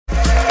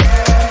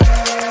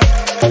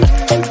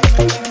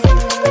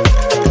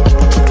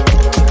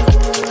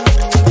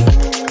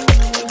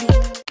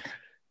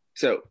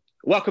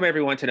Welcome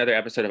everyone to another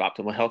episode of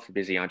Optimal Health for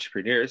Busy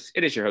Entrepreneurs.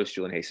 It is your host,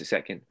 Julian Hayes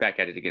II, back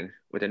at it again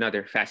with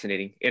another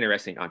fascinating,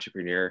 interesting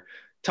entrepreneur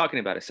talking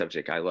about a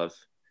subject I love.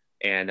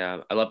 And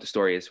I love the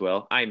story as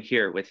well. I'm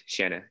here with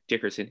Shanna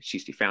Dickerson.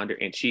 She's the founder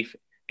and chief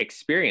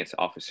experience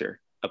officer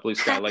of Blue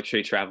Sky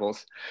Luxury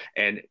Travels,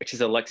 and which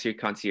is a luxury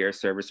concierge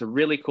service, a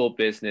really cool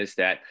business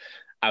that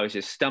I was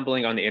just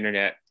stumbling on the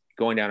internet,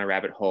 going down a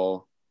rabbit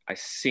hole. I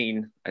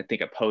seen, I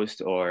think, a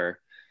post or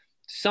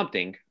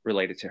something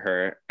related to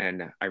her,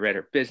 and I read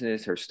her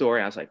business, her story.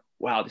 I was like,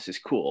 wow, this is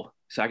cool.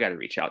 So I got to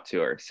reach out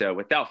to her. So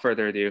without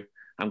further ado,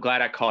 I'm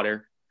glad I called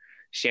her.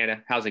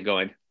 Shanna, how's it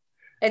going?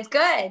 It's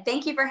good.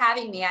 Thank you for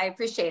having me. I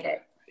appreciate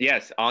it.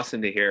 Yes,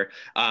 awesome to hear.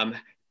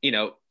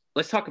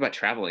 Let's talk about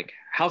traveling.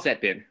 How's that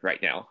been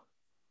right now?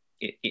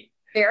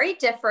 Very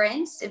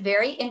different,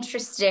 very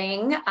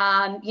interesting.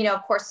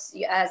 Of course,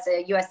 as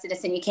a US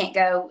citizen, you can't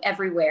go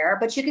everywhere,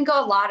 but you can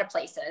go a lot of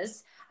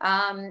places.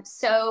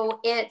 So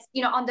it's,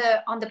 on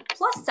the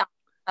plus side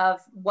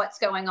of what's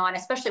going on,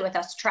 especially with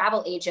us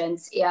travel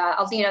agents,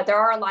 there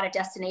are a lot of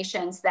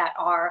destinations that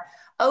are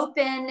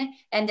open,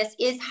 and this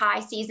is high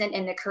season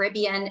in the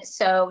Caribbean.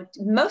 So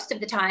most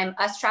of the time,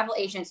 us travel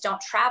agents don't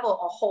travel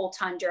a whole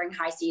ton during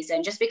high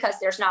season just because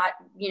there's not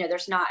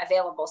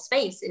available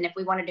space. And if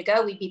we wanted to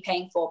go, we'd be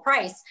paying full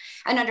price,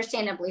 and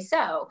understandably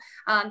so.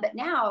 But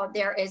now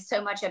there is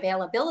so much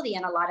availability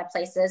in a lot of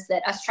places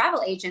that us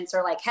travel agents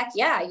are like, heck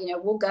yeah,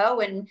 we'll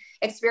go and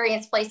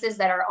experience places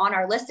that are on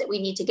our list that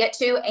we need to get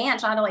to. And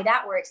not only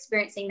that, we're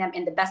experiencing them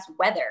in the best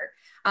weather.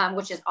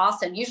 Which is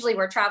awesome. Usually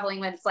we're traveling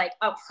when it's like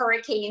a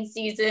hurricane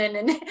season,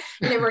 and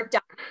we're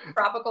done with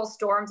tropical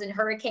storms and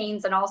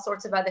hurricanes and all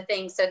sorts of other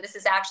things. So this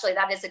is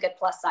that is a good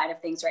plus side of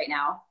things right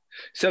now.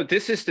 So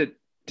this is the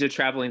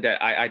traveling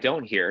that I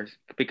don't hear,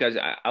 because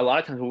a lot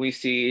of times when we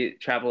see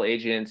travel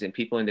agents and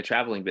people in the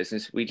traveling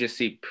business, we just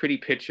see pretty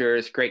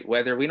pictures, great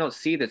weather. We don't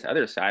see this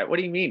other side. What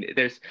do you mean?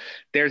 There's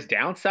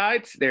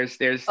downsides.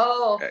 There's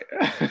oh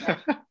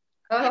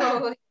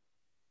oh.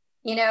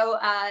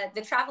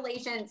 The travel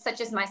agents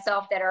such as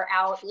myself that are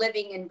out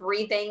living and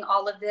breathing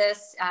all of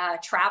this,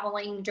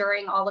 traveling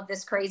during all of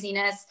this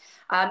craziness,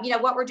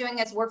 what we're doing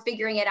is we're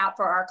figuring it out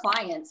for our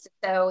clients.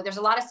 So there's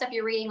a lot of stuff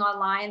you're reading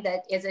online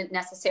that isn't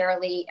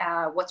necessarily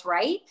what's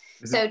right.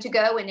 Mm-hmm. So to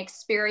go and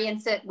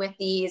experience it with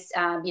these,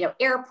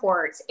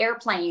 airports,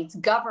 airplanes,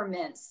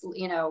 governments,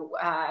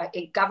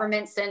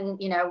 governments and,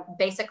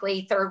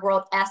 basically third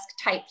world-esque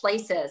type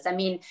places. I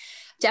mean,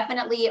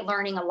 definitely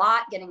learning a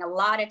lot, getting a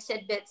lot of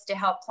tidbits to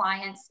help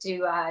clients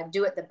to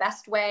do it the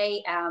best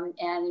way.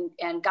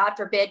 And God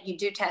forbid you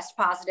do test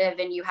positive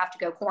and you have to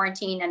go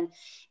quarantine and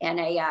in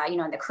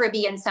the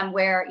Caribbean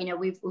somewhere.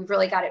 We've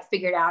really got it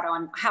figured out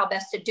on how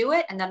best to do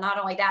it. And then not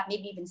only that,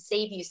 maybe even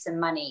save you some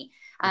money.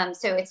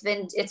 So it's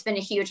been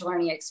a huge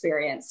learning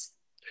experience.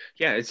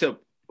 Yeah. And so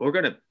we're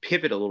going to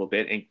pivot a little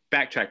bit and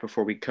backtrack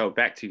before we go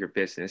back to your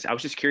business. I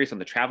was just curious on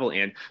the travel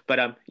end,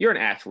 but you're an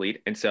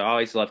athlete. And so I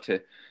always love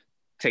to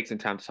take some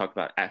time to talk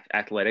about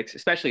athletics,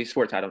 especially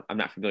sports I'm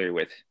not familiar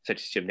with, such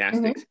as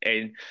gymnastics.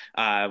 Mm-hmm.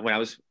 And when I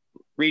was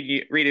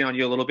reading on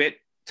you a little bit,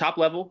 top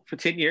level for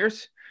 10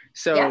 years.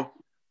 So yeah.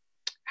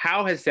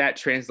 How has that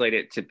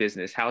translated to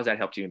business? How has that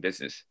helped you in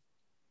business?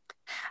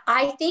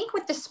 I think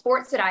with the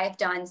sports that I have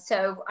done,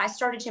 so I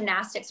started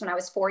gymnastics when I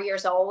was 4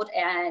 years old,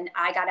 and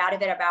I got out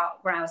of it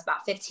when I was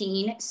about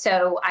 15.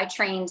 So I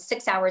trained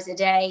 6 hours a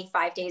day,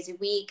 5 days a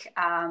week.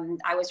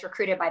 I was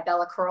recruited by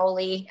Bella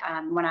Caroli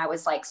when I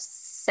was like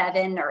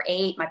 7 or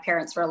 8. My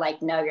parents were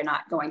like, no, you're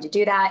not going to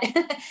do that.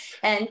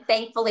 And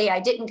thankfully I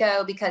didn't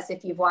go, because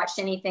if you've watched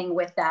anything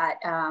with that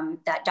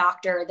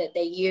doctor that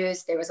they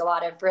used, there was a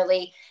lot of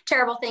really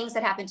terrible things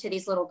that happened to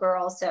these little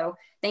girls. So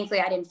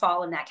thankfully I didn't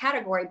fall in that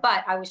category,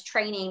 but I was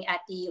training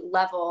at the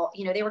level,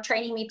 they were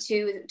training me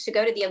to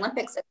go to the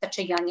Olympics at such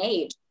a young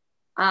age.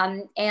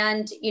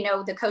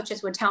 The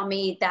coaches would tell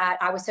me that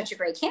I was such a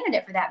great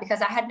candidate for that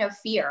because I had no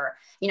fear.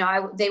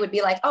 They would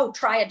be like, oh,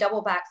 try a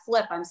double back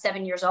flip. I'm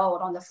 7 years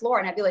old on the floor.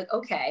 And I'd be like,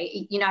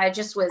 okay. I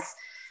just was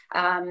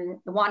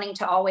wanting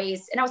to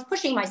always, and I was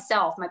pushing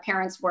myself. My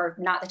parents were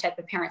not the type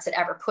of parents that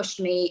ever pushed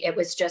me. It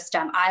was just,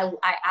 I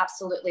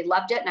absolutely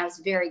loved it, and I was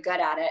very good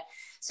at it.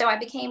 So I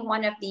became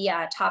one of the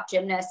top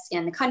gymnasts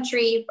in the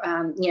country,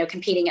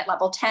 competing at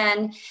level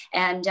 10.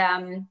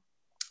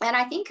 And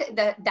I think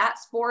that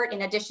sport,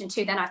 in addition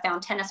to, then I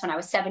found tennis when I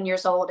was 7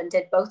 years old and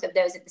did both of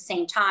those at the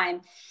same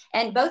time.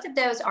 And both of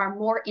those are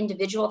more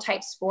individual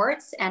type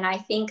sports. And I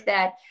think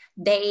that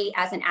they,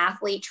 as an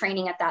athlete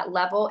training at that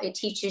level, it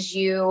teaches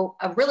you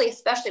really,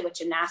 especially with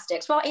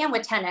gymnastics, well, and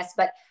with tennis,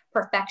 but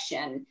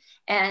perfection.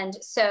 And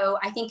so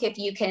I think if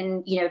you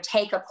can,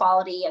 take a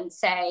quality and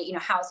say,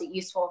 how is it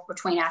useful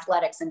between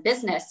athletics and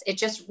business? It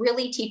just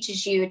really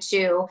teaches you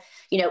to,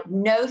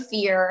 no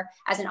fear.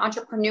 As an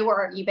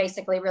entrepreneur, you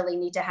basically really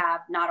need to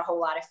have not a whole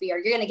lot of fear.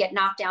 You're going to get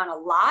knocked down a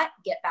lot,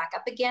 get back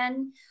up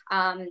again.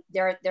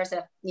 There's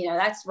a,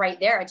 that's right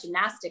there, a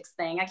gymnastics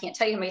thing. I can't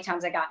tell you how many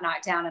times I got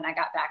knocked down and I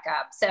got back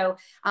up. So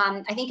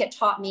I think it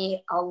taught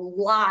me a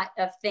lot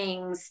of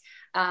things,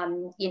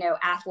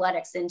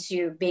 athletics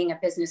into being a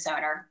business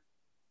owner.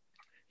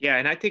 Yeah,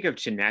 and I think of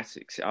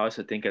gymnastics. I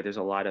also think of there's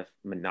a lot of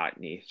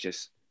monotony,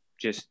 just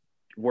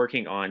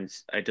working on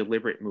a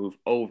deliberate move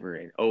over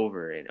and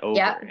over and over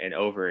Yeah. and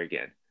over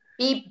again.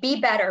 Be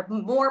better,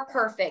 more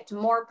perfect,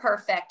 more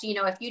perfect. You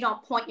know, if you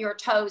don't point your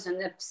toes in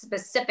the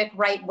specific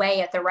right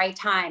way at the right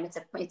time,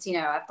 it's you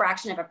know, a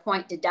fraction of a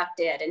point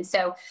deducted. And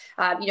so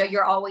you know,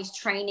 you're always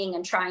training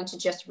and trying to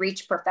just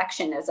reach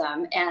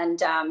perfectionism.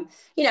 And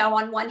you know,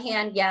 on one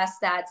hand, yes,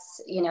 that's,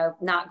 you know,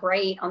 not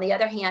great. On the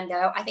other hand,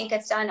 though, I think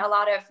it's done a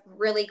lot of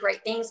really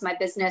great things. My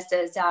business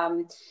is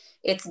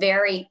it's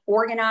very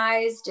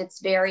organized.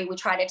 We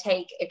try to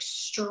take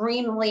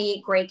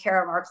extremely great care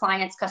of our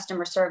clients.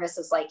 Customer service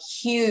is like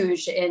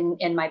huge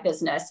in my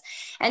business.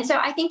 And so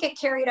I think it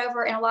carried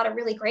over in a lot of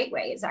really great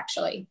ways,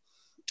 actually.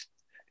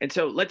 And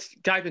so let's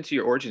dive into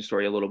your origin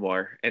story a little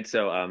more. And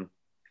so,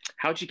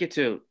 how'd you get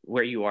to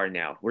where you are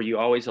now? Were you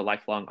always a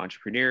lifelong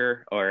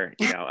entrepreneur, or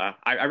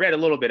I read a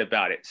little bit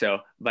about it.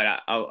 So,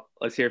 but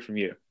let's hear it from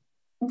you.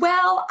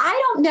 Well,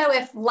 I don't know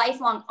if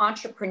lifelong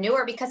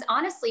entrepreneur, because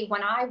honestly,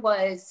 when I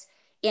was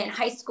in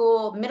high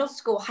school, middle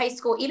school, high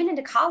school, even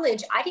into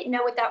college, I didn't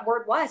know what that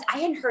word was. I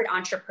hadn't heard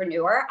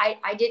entrepreneur.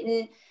 I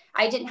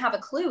didn't have a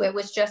clue. It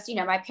was just, you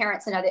know, my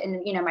parents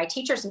and you know, my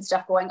teachers and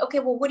stuff going, okay,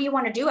 well, what do you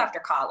want to do after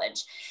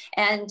college?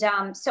 And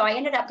so I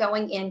ended up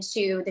going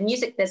into the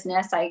music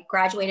business. I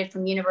graduated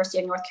from University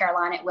of North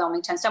Carolina at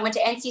Wilmington. So I went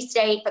to NC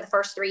State for the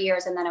first 3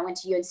 years, and then I went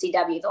to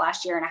UNCW the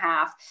last year and a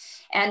half,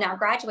 and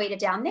graduated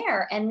down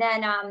there. And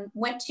then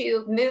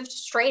moved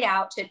straight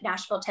out to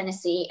Nashville,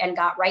 Tennessee, and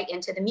got right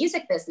into the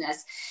music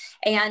business.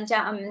 And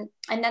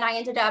then I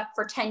ended up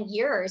for 10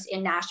 years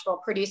in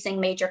Nashville producing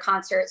major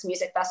concerts,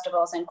 music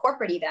festivals, and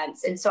corporate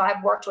events. And so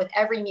I've worked with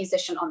every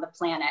musician on the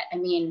planet. I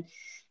mean,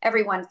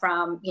 everyone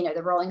from, you know,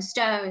 the Rolling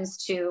Stones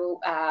to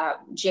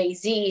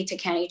Jay-Z to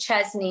Kenny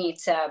Chesney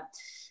to,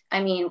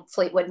 I mean,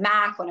 Fleetwood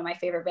Mac, one of my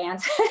favorite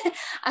bands.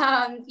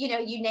 You know,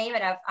 you name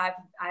it, I've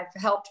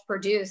helped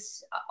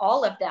produce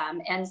all of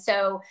them. And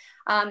so,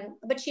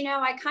 but you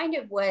know, I kind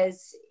of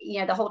was, you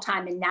know, the whole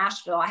time in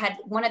Nashville, I had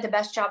one of the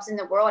best jobs in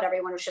the world.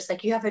 Everyone was just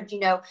like, you have a, you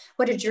know,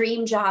 what a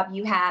dream job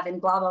you have, and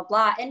blah, blah,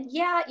 blah. And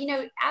yeah, you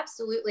know,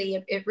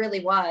 absolutely, it really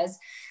was.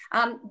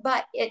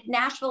 But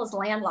Nashville is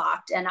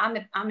landlocked, and I'm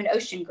an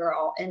ocean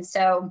girl. And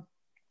so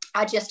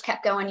I just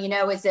kept going, you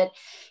know, is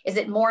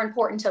it more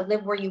important to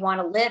live where you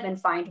want to live and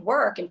find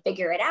work and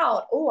figure it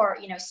out, or,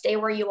 you know, stay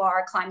where you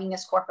are climbing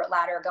this corporate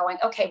ladder going,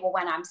 okay, well,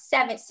 when I'm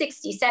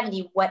 60,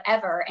 70,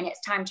 whatever, and it's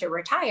time to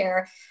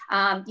retire,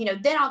 you know,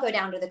 then I'll go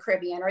down to the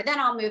Caribbean, or then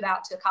I'll move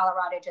out to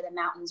Colorado to the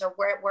mountains, or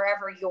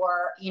wherever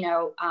your, you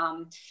know,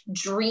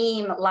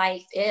 dream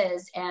life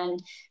is.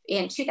 And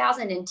in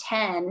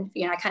 2010,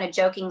 you know, I kind of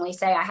jokingly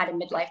say I had a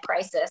midlife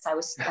crisis. I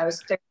was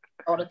 30 years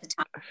old at the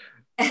time.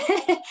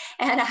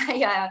 And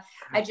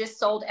I just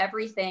sold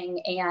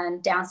everything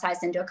and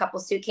downsized into a couple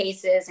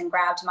suitcases and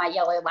grabbed my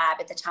yellow lab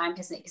at the time.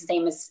 His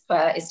name is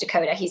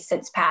Dakota. He's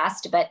since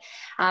passed, but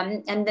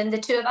and then the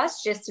two of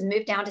us just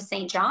moved down to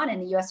St. John in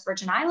the U.S.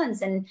 Virgin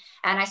Islands, and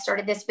I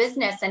started this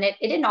business. And it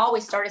didn't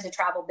always start as a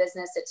travel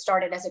business. It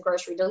started as a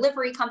grocery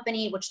delivery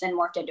company, which then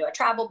morphed into a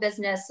travel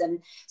business. And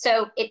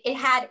so it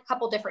had a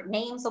couple different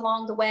names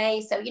along the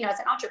way. So, you know, as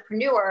an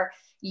entrepreneur,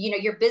 you know,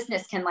 your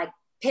business can like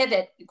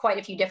pivot quite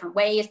a few different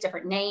ways,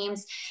 different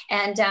names.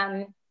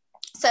 And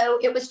so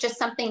it was just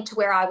something to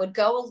where I would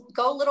go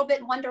a little bit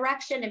in one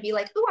direction and be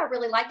like, oh, I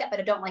really like that, but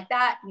I don't like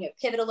that. You know,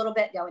 pivot a little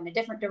bit, go in a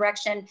different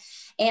direction.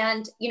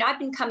 And, you know, I've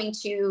been coming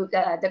to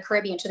the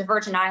Caribbean, to the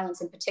Virgin Islands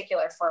in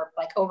particular, for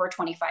like over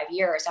 25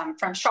 years. I'm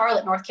from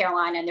Charlotte, North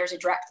Carolina, and there's a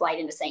direct flight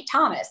into St.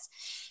 Thomas.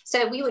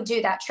 So we would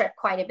do that trip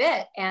quite a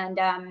bit.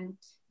 And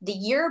the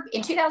year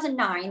in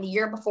 2009, the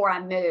year before I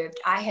moved,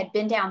 I had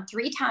been down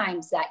 3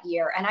 times that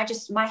year. And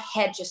my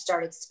head just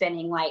started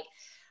spinning like,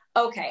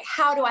 okay,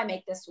 how do I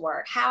make this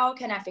work? How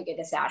can I figure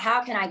this out?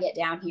 How can I get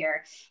down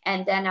here?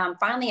 And then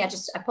finally,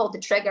 I pulled the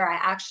trigger. I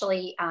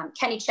actually,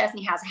 Kenny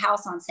Chesney has a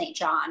house on St.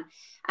 John.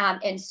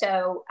 And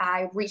so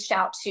I reached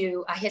out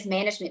to his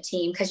management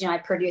team, because, you know, I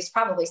produced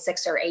probably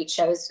 6 or 8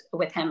 shows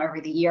with him over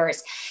the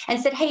years, and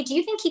said, hey, do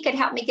you think he could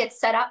help me get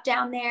set up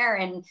down there?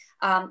 And,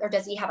 or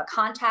does he have a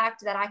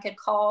contact that I could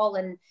call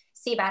and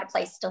see about a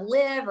place to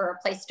live or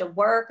a place to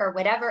work or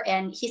whatever?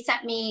 And he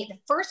sent me, the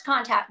first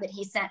contact that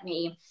he sent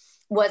me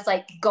was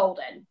like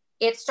golden.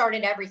 It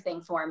started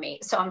everything for me.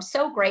 So I'm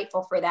so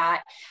grateful for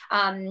that.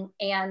 And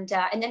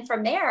then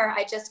from there,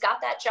 I just got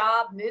that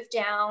job, moved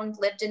down,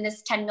 lived in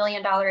this $10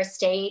 million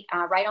estate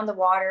right on the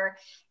water,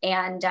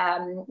 and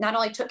not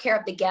only took care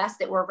of the guests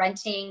that were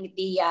renting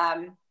the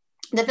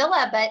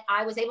villa, but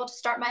I was able to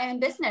start my own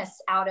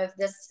business out of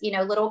this, you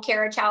know, little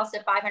carriage house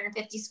of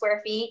 550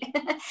 square feet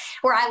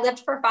where I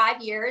lived for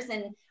 5 years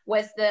and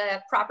was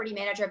the property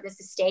manager of this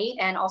estate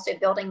and also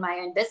building my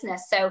own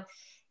business. So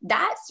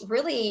that's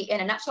really in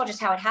a nutshell just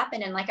how it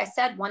happened. And like I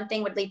said, one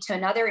thing would lead to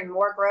another, and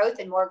more growth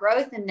and more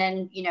growth. And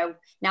then,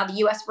 now the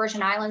US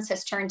Virgin Islands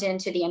has turned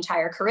into the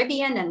entire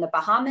Caribbean and the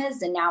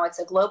Bahamas. And now it's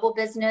a global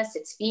business.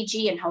 It's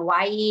Fiji and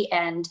Hawaii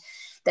and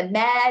the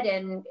Med.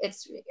 And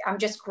I'm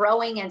just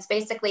growing. And it's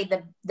basically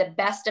the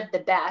best of the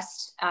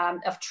best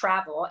of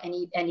travel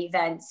and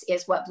events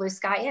is what Blue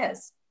Sky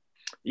is.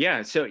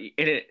 Yeah. So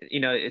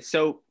it's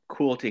so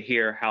cool to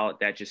hear how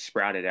that just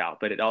sprouted out,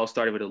 but it all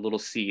started with a little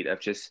seed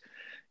of just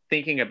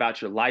thinking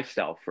about your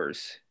lifestyle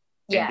first,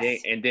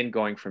 Yes. and then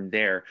going from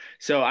there.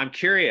 So I'm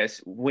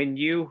curious,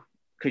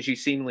 because you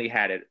seemingly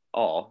had it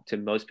all. To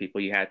most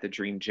people, you had the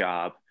dream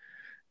job,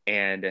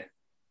 and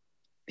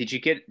did you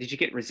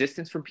get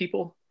resistance from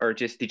people, or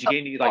just did you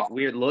get any like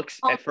weird looks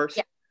at first?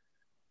 Yeah.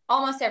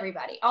 Almost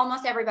everybody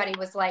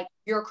was like,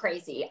 "You're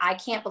crazy. I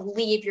can't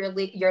believe you're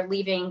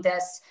leaving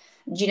this,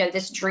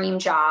 this dream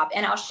job."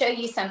 And I'll show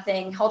you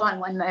something. Hold on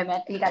one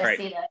moment. You got to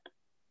see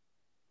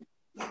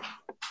this.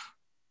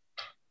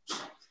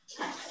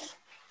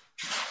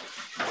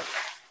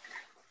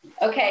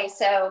 Okay,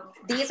 so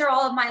these are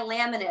all of my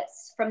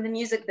laminates from the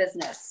music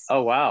business.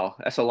 Oh, wow.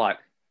 That's a lot.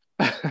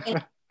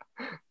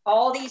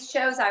 All these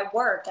shows I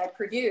worked, I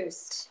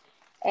produced.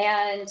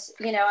 And,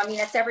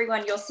 it's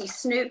everyone. You'll see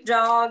Snoop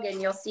Dogg, and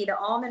you'll see the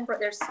Allman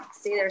Brothers.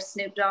 See, there's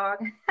Snoop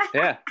Dogg.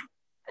 Yeah.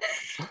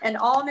 And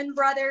Allman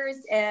Brothers.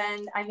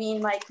 And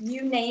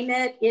you name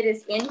it, it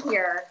is in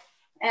here.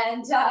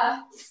 And so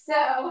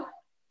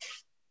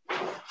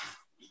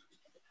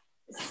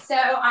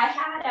I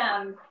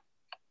had,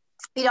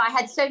 I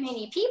had so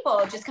many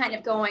people just kind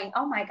of going,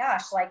 "Oh my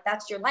gosh, like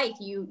that's your life.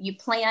 You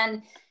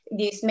plan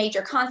these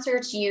major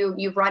concerts,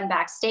 you run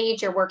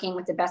backstage, you're working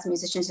with the best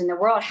musicians in the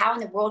world. How in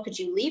the world could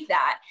you leave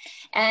that?"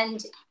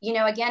 And,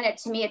 again,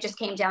 to me, it just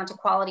came down to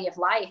quality of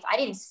life. I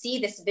didn't see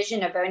this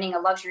vision of owning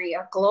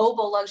a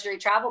global luxury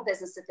travel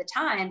business at the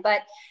time,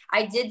 but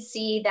I did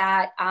see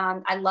that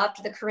I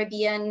loved the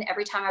Caribbean.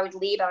 Every time I would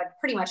leave, I would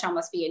pretty much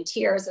almost be in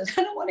tears.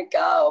 I don't want to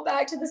go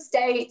back to the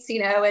States,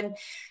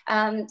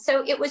 and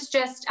so it was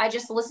I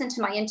just listened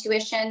to my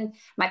intuition.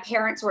 My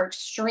parents were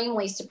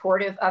extremely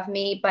supportive of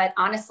me, but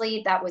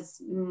honestly, that was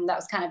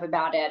kind of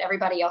about it.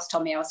 Everybody else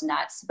told me I was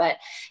nuts, but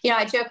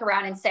I joke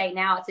around and say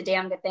now it's a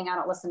damn good thing I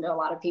don't listen to a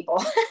lot of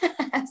people.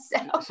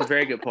 It's a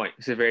very good point.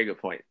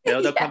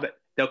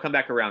 They'll come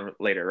back around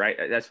later, right?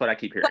 That's what I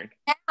keep hearing.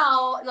 But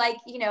now,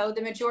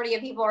 the majority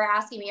of people are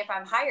asking me if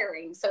I'm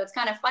hiring, so it's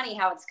kind of funny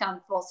how it's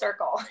come full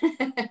circle.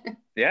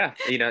 Yeah,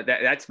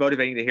 that's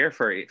motivating to hear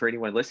for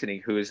anyone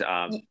listening who's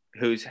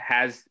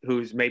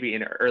maybe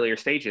in earlier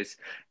stages,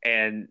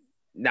 and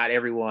not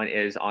everyone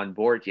is on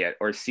board yet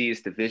or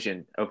sees the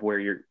vision of where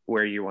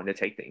you want to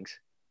take things.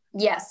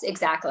 Yes,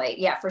 exactly.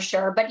 Yeah, for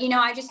sure. But,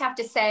 I just have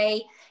to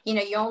say,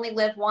 you only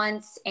live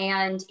once,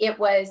 and it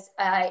was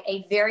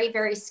a very,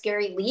 very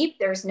scary leap.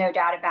 There's no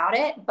doubt about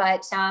it.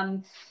 But,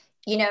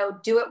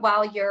 do it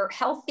while you're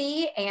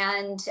healthy.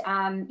 And,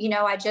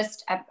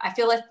 I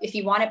feel if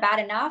you want it bad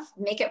enough,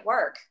 make it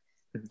work.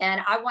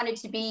 And I wanted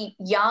to be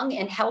young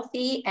and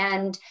healthy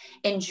and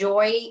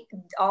enjoy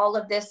all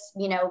of this,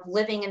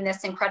 living in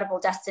this incredible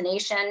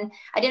destination.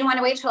 I didn't want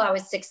to wait till I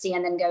was 60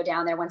 and then go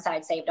down there once I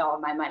had saved all of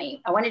my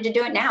money. I wanted to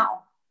do it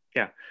now.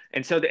 Yeah.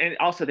 And so, and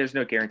also there's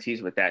no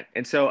guarantees with that.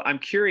 And so I'm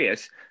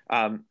curious,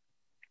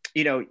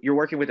 you're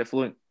working with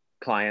affluent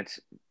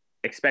clients,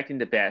 expecting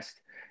the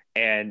best.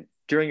 And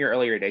during your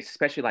earlier days,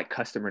 especially like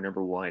customer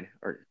number one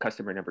or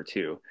customer number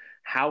two,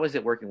 how was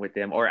it working with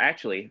them? Or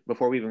actually,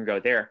 before we even go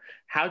there,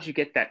 how did you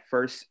get that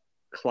first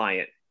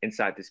client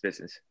inside this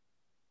business?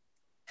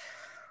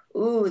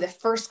 Ooh, the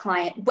first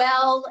client.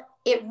 Well,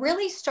 it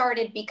really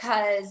started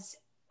because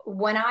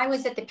when I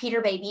was at the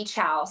Peter Bay Beach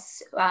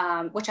House,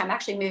 which I'm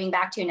actually moving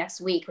back to next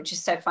week, which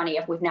is so funny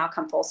if we've now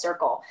come full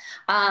circle.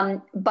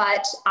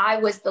 But I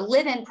was the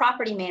live-in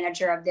property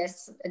manager of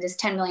this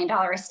 $10 million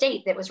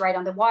estate that was right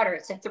on the water.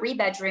 It's a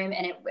 3-bedroom,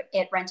 and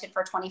it rented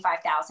for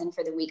 $25,000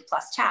 for the week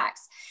plus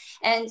tax.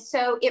 And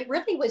so it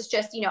really was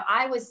just,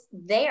 I was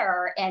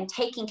there and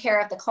taking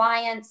care of the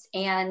clients.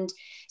 And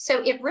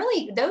so it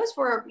really, those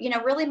were,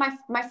 really my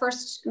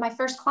first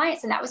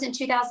clients. And that was in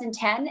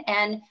 2010.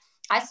 And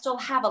I still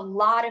have a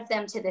lot of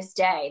them to this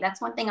day.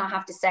 That's one thing I'll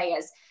have to say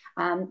is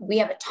we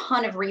have a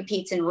ton of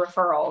repeats and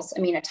referrals. I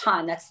mean, a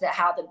ton. That's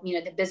how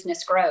the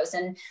business grows.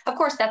 And of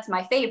course, that's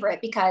my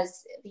favorite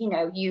because, you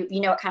know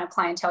what kind of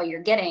clientele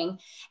you're getting.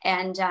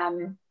 And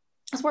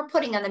because we're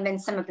putting them in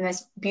some of the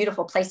most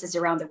beautiful places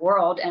around the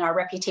world, and our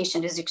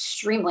reputation is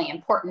extremely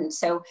important.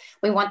 So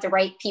we want the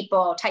right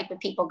type of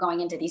people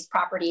going into these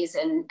properties,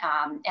 and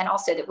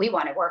also that we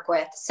want to work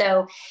with.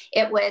 So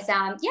it was,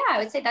 I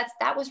would say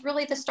that was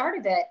really the start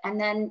of it, and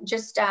then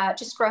just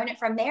growing it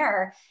from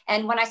there.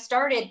 And when I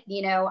started,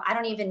 I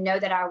don't even know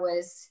that I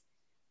was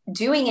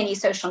doing any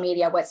social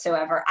media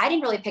whatsoever. I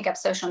didn't really pick up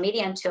social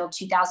media until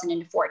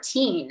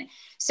 2014.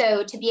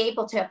 So to be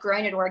able to have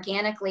grown it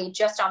organically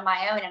just on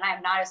my own, and I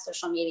am not a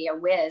social media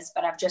whiz,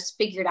 but I've just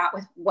figured out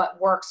with what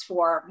works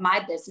for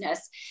my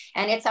business.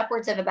 And it's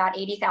upwards of about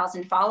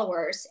 80,000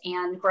 followers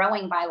and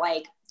growing by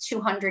like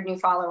 200 new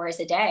followers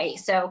a day.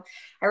 So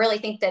I really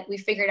think that we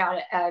figured out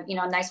a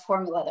nice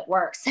formula that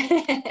works.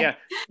 Yeah.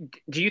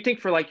 Do you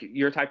think for like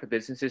your type of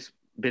business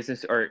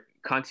or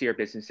concierge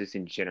businesses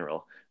in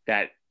general,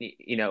 that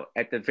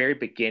at the very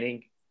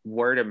beginning,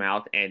 word of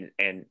mouth and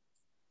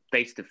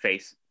face to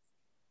face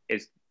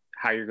is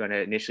how you're going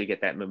to initially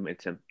get that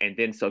momentum, and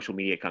then social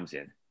media comes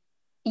in?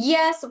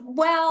 Yes.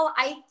 Well,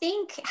 I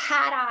think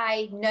had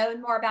I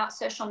known more about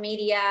social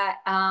media,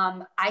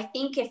 I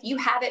think if you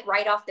have it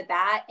right off the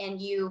bat and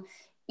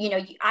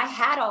I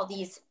had all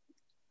these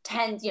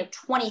 10,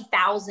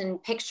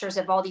 20,000 pictures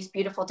of all these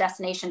beautiful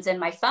destinations in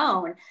my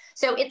phone.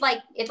 So it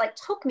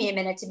took me a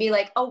minute to be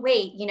like, oh,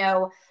 wait,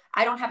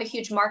 I don't have a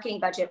huge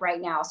marketing budget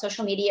right now.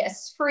 Social media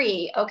is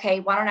free. Okay,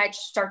 why don't I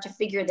just start to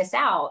figure this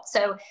out?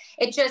 So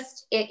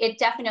it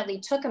definitely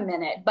took a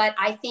minute. But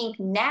I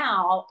think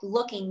now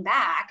looking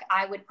back,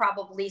 I would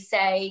probably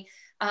say,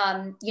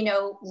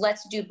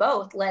 let's do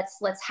both.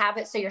 Let's have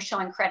it so you're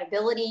showing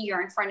credibility.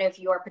 You're in front of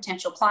your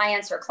potential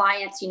clients at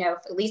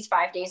least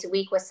 5 days a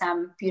week with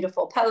some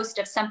beautiful post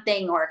of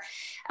something or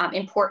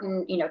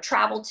important,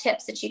 travel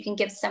tips that you can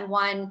give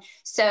someone.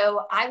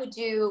 So I would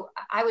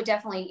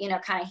definitely,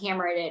 kind of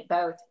hammer it at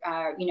both,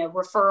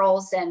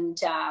 referrals and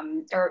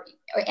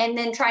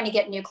then trying to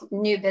get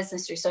new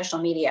business through social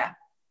media.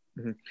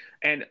 Mm-hmm.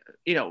 And,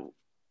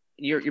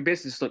 your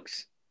business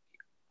looks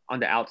on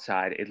the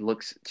outside, it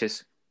looks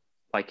just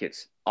like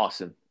it's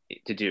awesome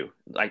to do,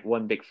 like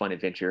one big fun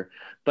adventure.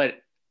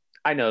 But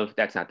I know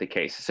that's not the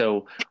case.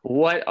 So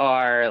what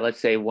are, let's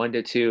say, 1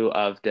 to 2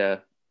 of the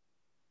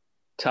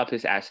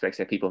toughest aspects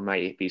that people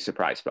might be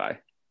surprised by?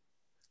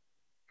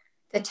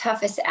 The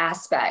toughest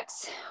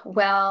aspects.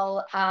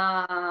 Well,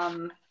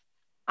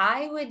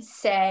 I would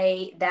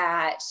say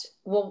that,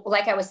 well,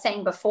 like I was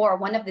saying before,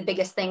 one of the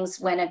biggest things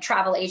when a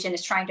travel agent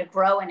is trying to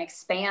grow and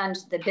expand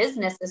the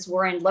business is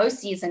we're in low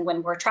season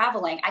when we're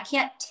traveling. I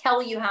can't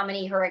tell you how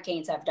many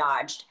hurricanes I've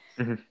dodged.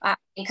 Mm-hmm.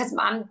 Because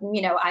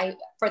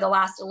for the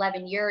last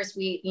 11 years,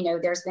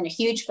 there's been a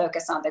huge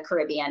focus on the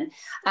Caribbean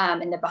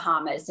and the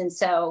Bahamas. And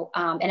so,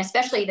 and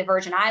especially the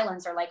Virgin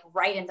Islands are like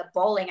right in the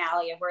bowling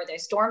alley of where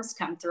those storms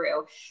come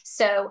through.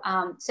 So,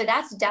 so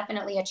that's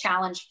definitely a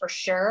challenge for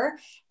sure.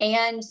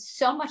 And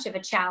so much of a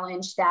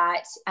challenge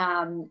that,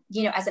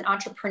 as an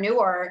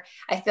entrepreneur,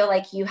 I feel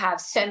like you have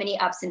so many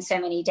ups and so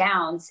many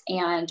downs.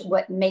 And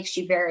what makes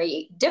you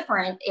very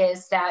different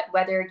is that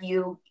whether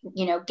you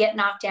get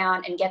knocked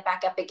down and get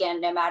back up again,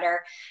 no matter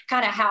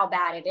kind of how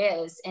bad it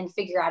is, and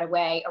figure out a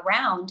way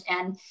around.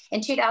 And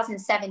in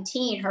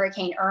 2017,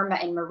 Hurricane Irma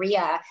and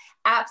Maria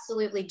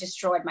absolutely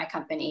destroyed my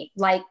company,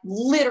 like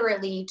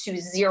literally to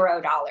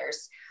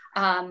 $0.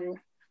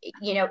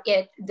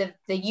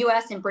 The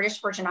US and British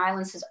Virgin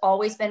Islands has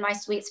always been my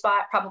sweet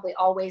spot, probably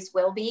always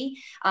will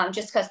be,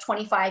 just because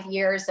 25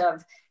 years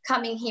of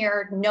coming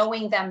here,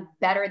 knowing them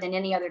better than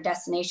any other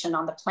destination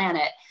on the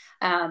planet.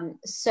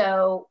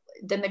 So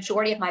the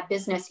majority of my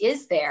business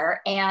is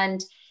there. And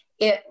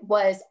it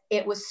was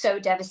so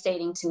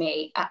devastating to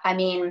me. I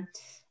mean,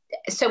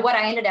 so what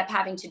I ended up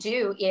having to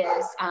do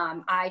is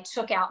I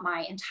took out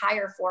my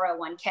entire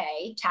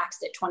 401k,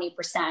 taxed it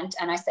 20%.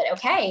 And I said,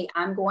 okay,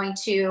 I'm going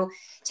to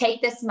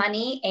take this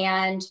money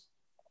and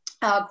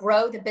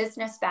grow the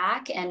business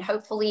back. And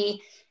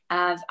hopefully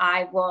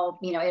I will,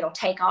 it'll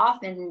take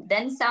off and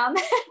then some,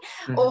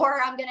 Mm-hmm.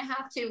 or I'm going to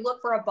have to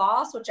look for a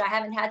boss, which I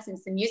haven't had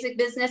since the music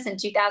business in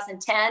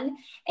 2010.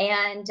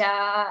 And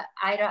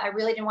I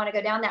really didn't want to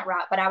go down that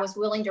route, but I was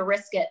willing to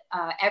risk it,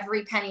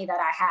 every penny that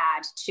I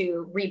had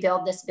to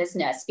rebuild this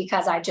business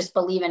because I just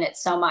believe in it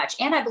so much.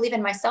 And I believe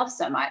in myself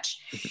so much.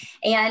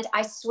 And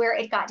I swear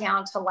it got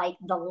down to like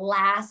the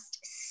last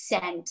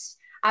cent.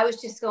 I was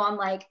just going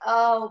like,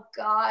 oh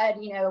God,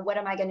 what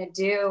am I going to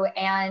do?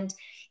 And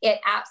it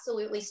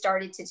absolutely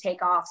started to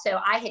take off. So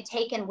I had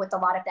taken with a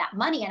lot of that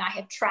money and I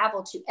have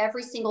traveled to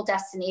every single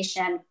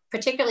destination,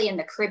 particularly in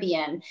the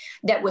Caribbean,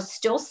 that was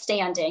still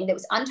standing, that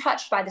was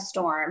untouched by the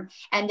storm,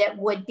 and that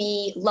would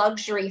be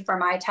luxury for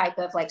my type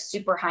of like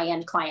super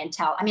high-end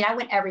clientele. I mean, I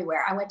went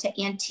everywhere. I went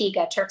to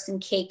Antigua, Turks and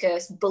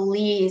Caicos,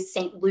 Belize,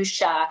 St.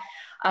 Lucia,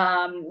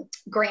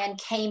 Grand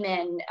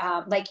Cayman,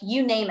 like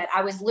you name it.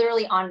 I was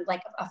literally on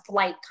like a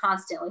flight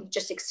constantly,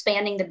 just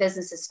expanding the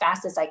business as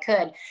fast as I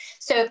could.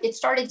 So it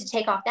started to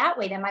take off that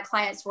way. Then my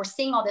clients were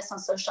seeing all this on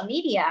social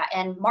media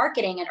and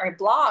marketing or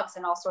blogs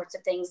and all sorts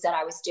of things that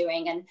I was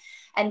doing.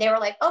 And they were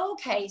like, oh,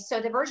 okay, so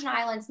the Virgin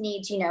Islands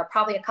needs,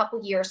 probably a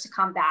couple years to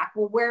come back.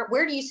 Well,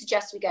 where do you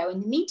suggest we go in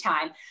the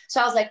meantime?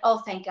 So I was like, oh,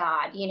 thank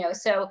God,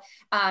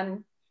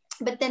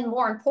 but then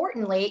more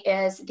importantly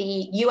is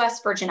the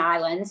U.S. Virgin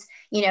Islands,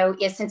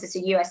 since it's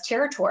a U.S.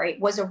 territory,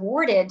 was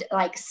awarded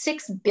like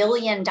 $6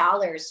 billion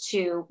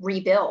to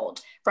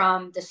rebuild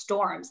from the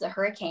storms, the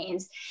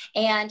hurricanes.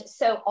 And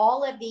so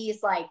all of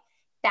these like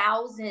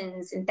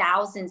thousands and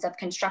thousands of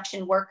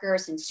construction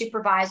workers and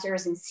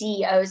supervisors and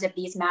CEOs of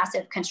these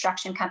massive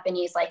construction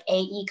companies like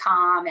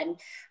AECOM. And,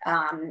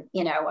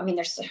 I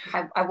mean,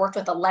 I worked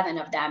with 11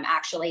 of them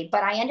actually,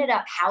 but I ended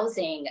up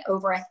housing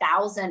over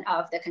 1,000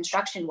 of the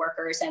construction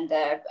workers and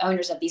the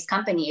owners of these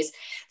companies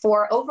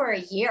for over a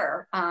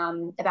year.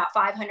 About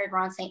 500 were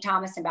on St.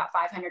 Thomas and about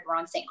 500 were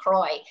on St.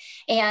 Croix.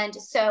 And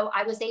so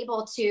I was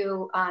able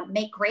to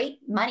make great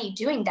money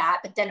doing that,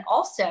 but then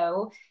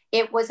also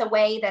it was a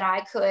way that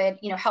I could,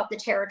 help the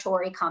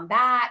territory come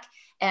back.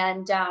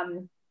 And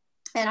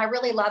I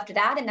really loved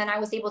that. And then I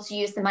was able to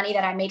use the money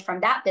that I made from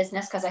that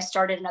business, because I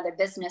started another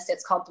business.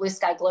 It's called Blue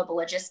Sky Global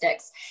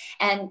Logistics.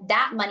 And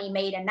that money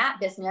made in that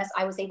business,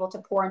 I was able to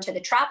pour into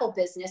the travel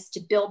business to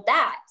build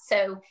that.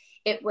 So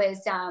it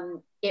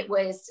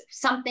was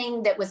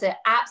something that was an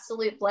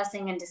absolute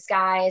blessing in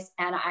disguise.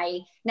 And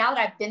now that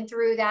I've been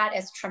through that,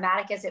 as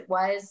traumatic as it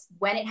was,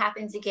 when it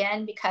happens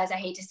again, because I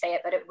hate to say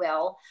it, but it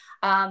will,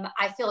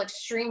 I feel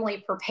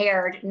extremely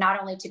prepared,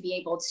 not only to be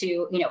able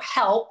to,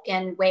 help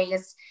in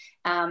ways,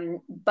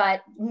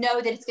 but know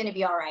that it's going to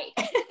be all right.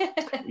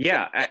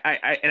 Yeah.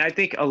 And I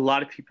think a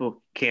lot of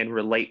people can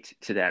relate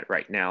to that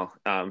right now.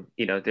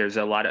 There's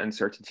a lot of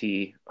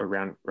uncertainty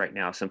around right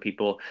now. Some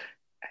people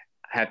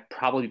have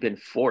probably been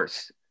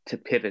forced to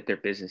pivot their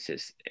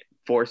businesses,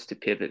 forced to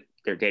pivot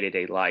their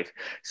day-to-day life.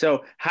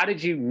 So how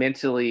did you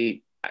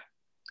mentally,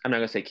 I'm not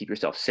going to say keep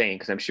yourself sane,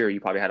 because I'm sure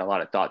you probably had a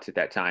lot of thoughts at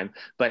that time,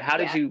 but how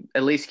did you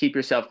at least keep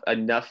yourself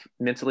enough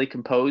mentally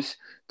composed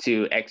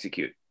to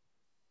execute?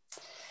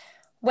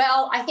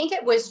 Well, I think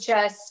it was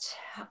just,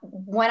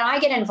 when I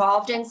get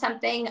involved in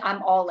something,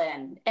 I'm all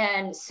in.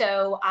 And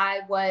so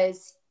I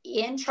was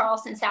in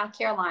Charleston, South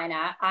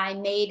Carolina. I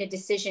made a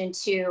decision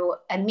to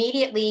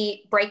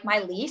immediately break my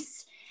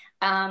lease,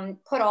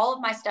 put all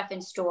of my stuff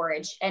in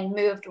storage, and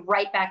moved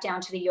right back down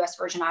to the US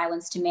Virgin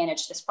Islands to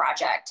manage this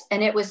project.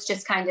 And it was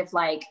just kind of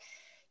like,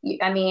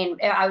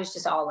 I was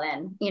just all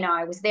in.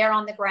 I was there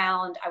on the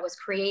ground. I was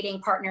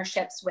creating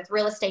partnerships with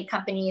real estate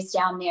companies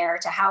down there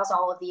to house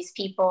all of these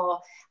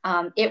people.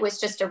 It was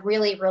just a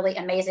really, really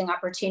amazing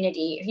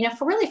opportunity,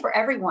 for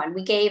everyone.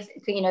 We gave,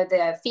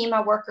 the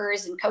FEMA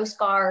workers and Coast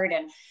Guard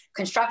and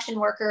construction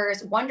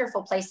workers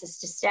wonderful places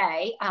to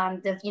stay.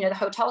 The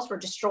hotels were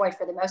destroyed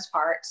for the most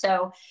part.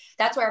 So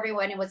that's where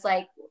everyone was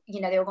like,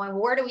 they were going,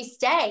 well, where do we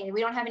stay?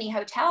 We don't have any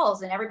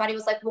hotels. And everybody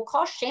was like, well,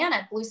 call Shanna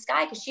at Blue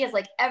Sky, because she has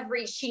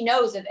she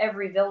knows of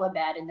every villa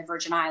bed in the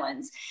Virgin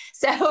Islands.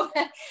 So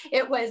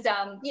it was,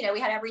 we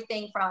had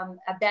everything from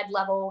a bed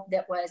level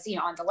that was,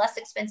 on the less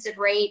expensive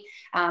rate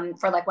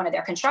for one of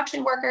their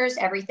construction workers,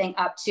 everything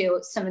up to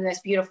some of the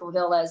most beautiful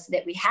villas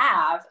that we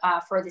have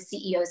for the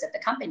CEOs of the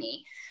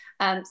company.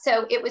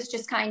 So it was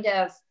just kind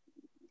of,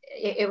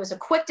 it was a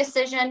quick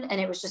decision,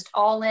 and it was just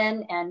all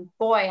in. And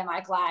boy, am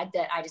I glad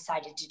that I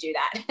decided to do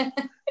that.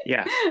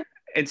 Yeah.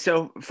 And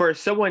so for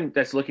someone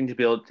that's looking to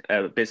build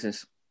a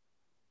business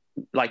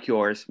like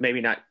yours,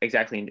 maybe not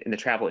exactly in the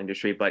travel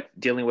industry, but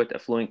dealing with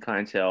affluent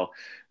clientele,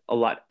 a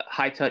lot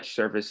high touch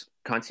service,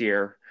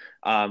 concierge,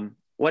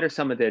 what are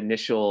some of the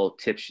initial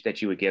tips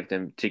that you would give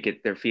them to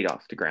get their feet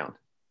off the ground?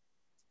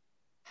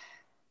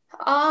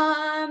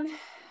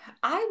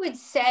 I would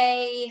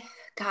say,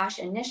 gosh,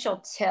 initial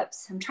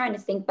tips. I'm trying to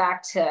think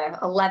back to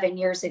 11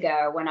 years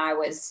ago when I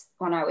was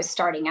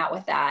starting out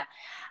with that.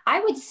 I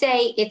would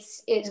say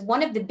it's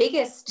one of the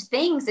biggest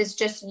things is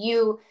just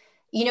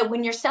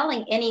when you're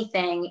selling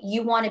anything,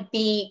 you want to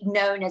be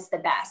known as the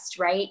best,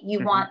 right? You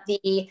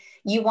Mm-hmm.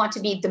 you want to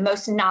be the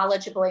most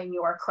knowledgeable in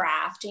your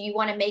craft. You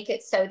want to make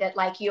it so that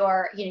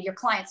your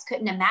clients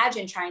couldn't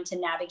imagine trying to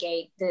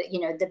navigate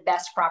the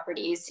best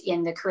properties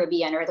in the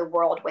Caribbean or the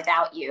world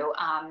without you,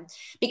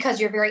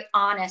 because you're very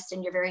honest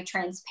and you're very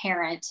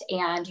transparent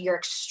and you're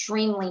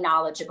extremely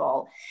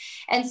knowledgeable.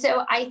 And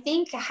so I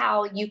think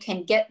how you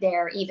can get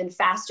there even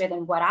faster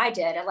than what I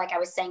did, and like I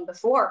was saying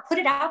before, put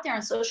it out there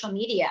on social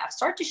media,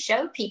 start to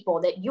show people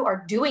that you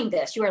are doing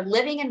this, you are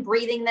living and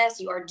breathing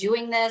this, you are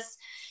doing this.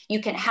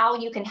 How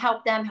you can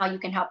help them, how you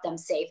can help them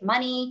save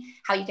money,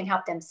 how you can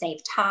help them save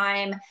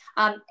time,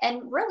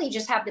 and really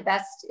just have the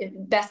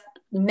best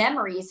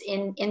memories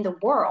in the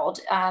world.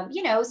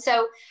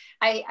 So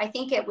I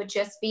think it would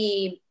just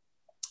be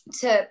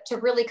to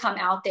really come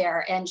out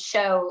there and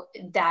show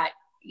that,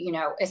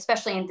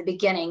 especially in the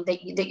beginning,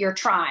 that you're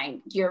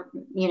trying, you're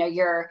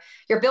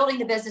building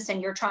the business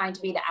and you're trying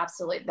to be the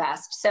absolute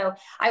best. So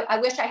I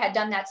wish I had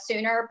done that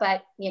sooner,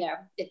 but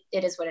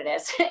it is what it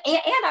is.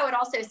 And I would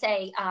also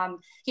say,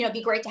 it'd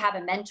be great to have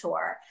a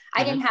mentor.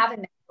 I didn't have a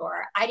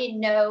mentor. I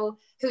didn't know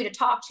who to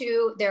talk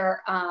to.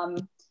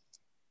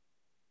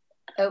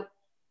 Oh,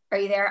 are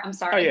you there? I'm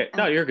sorry. Oh yeah,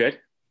 no, you're good.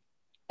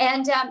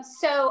 And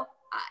so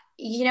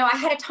I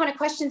had a ton of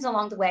questions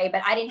along the way,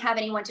 but I didn't have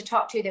anyone to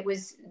talk to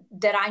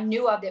that I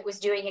knew of that was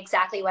doing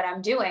exactly what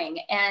I'm doing.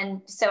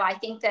 And so I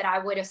think that I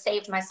would have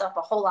saved myself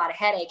a whole lot of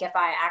headache if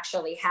I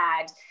actually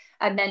had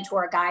a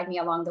mentor guide me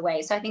along the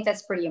way. So I think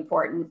that's pretty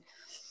important.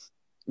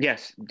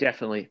 Yes,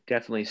 definitely.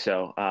 Definitely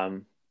so.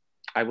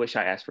 I wish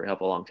I asked for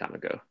help a long time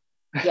ago.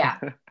 Yeah,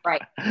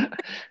 right.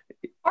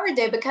 Hard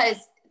though, because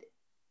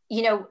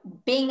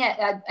being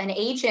an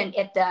agent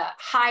at the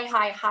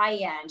high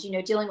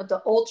end, dealing with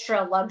the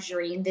ultra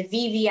luxury and the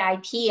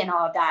VVIP and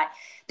all of that,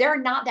 there are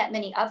not that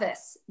many of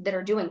us that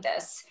are doing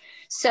this.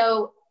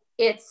 So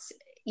it's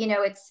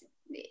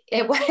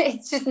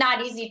just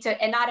not easy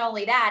to, and not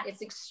only that,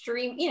 it's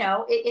extreme,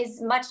 it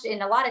is much,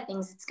 in a lot of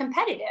things, it's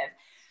competitive.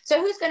 So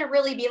who's going to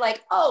really be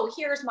like, oh,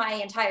 here's my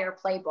entire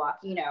playbook,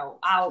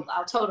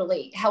 I'll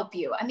totally help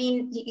you. I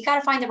mean, you got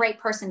to find the right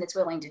person that's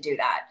willing to do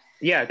that.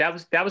 Yeah, that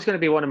was going to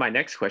be one of my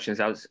next questions.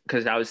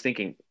 Because I was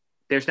thinking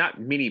there's not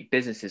many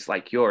businesses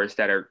like yours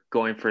that are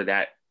going for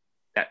that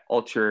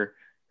ultra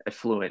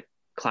affluent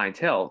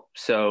clientele.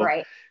 So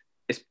Right.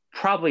 it's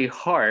probably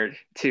hard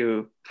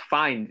to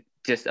find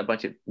just a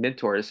bunch of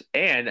mentors.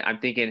 And I'm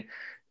thinking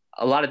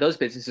a lot of those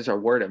businesses are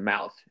word of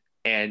mouth.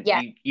 And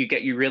Yeah.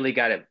 you really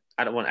got to,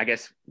 I don't want, I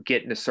guess,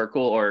 get in a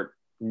circle or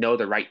know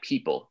the right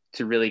people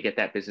to really get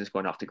that business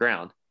going off the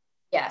ground.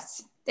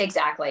 Yes,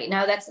 exactly.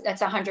 No, that's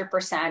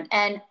 100%.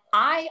 And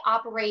I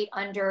operate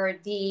under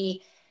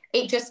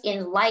it just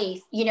in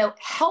life,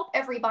 help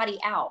everybody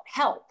out,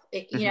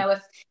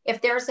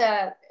 if there's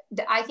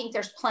I think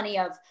there's plenty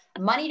of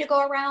money to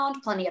go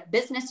around, plenty of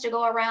business to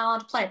go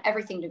around, plenty of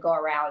everything to go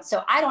around.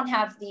 So I don't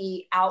have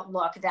the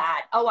outlook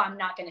that, oh, I'm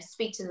not going to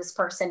speak to this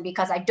person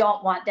because I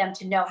don't want them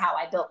to know how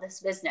I built this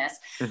business.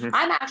 Mm-hmm.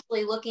 I'm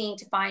actually looking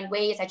to find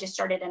ways. I just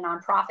started a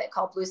nonprofit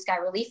called Blue Sky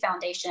Relief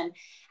Foundation,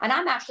 and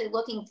I'm actually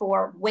looking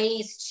for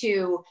ways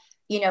to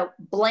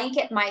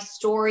blanket my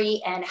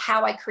story and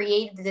how I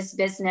created this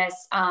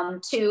business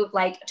to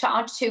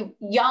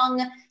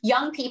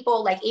young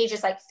people, like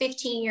ages like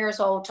 15 years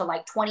old to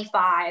like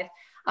 25,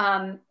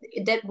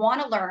 that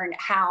want to learn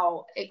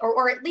how,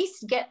 or at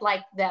least get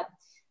like the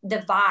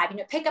vibe,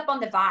 pick up on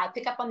the vibe,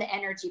 pick up on the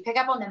energy, pick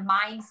up on the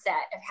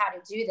mindset of how to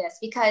do this.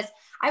 Because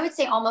I would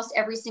say almost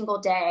every single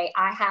day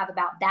I have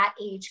about that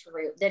age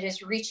group that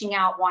is reaching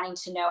out, wanting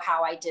to know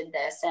how I did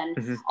this, and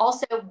mm-hmm.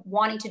 also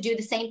wanting to do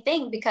the same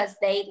thing because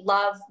they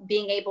love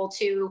being able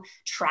to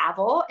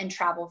travel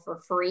for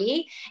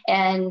free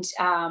and,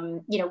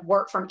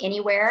 work from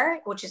anywhere,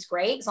 which is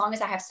great. As long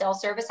as I have cell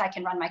service, I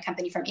can run my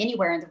company from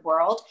anywhere in the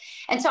world.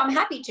 And so I'm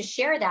happy to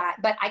share that,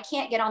 but I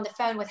can't get on the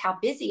phone with how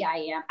busy I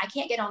am. I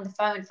can't get on the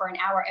phone for an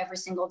hour every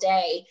single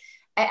day.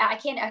 I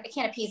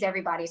can't appease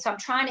everybody. So I'm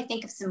trying to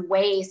think of some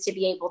ways to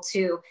be able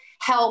to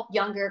help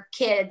younger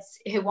kids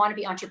who want to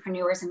be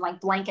entrepreneurs and like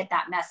blanket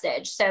that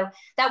message. So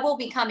that will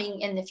be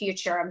coming in the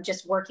future. I'm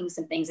just working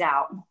some things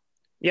out.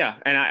 Yeah.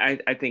 And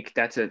I think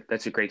that's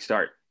a great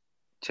start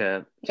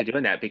to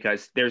doing that,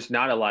 because there's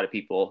not a lot of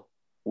people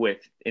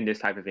in this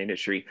type of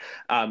industry.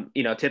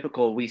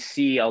 Typical, we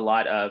see a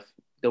lot of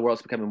the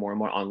world's becoming more and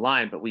more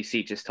online, but we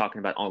see just talking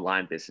about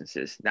online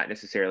businesses, not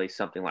necessarily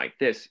something like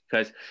this.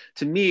 Because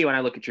to me, when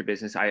I look at your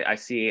business, I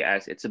see it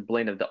as it's a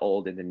blend of the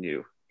old and the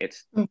new.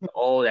 It's Mm-hmm. the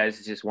old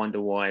as just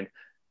one-to-one,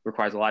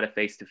 requires a lot of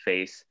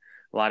face-to-face,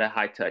 a lot of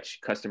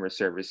high-touch customer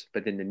service.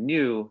 But then the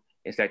new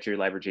is that you're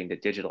leveraging the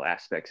digital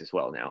aspects as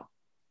well now.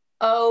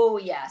 Oh,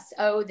 yes.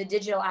 Oh, the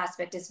digital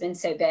aspect has been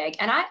so big.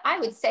 And I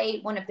would say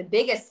one of the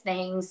biggest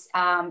things,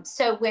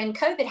 so when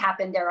COVID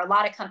happened, there are a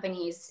lot of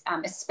companies,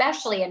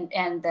 especially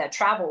in the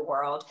travel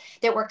world,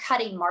 that were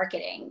cutting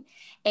marketing.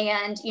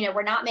 And,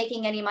 we're not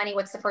making any money.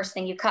 What's the first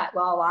thing you cut?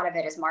 Well, a lot of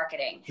it is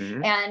marketing.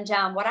 Mm-hmm.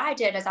 And what I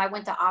did is I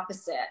went the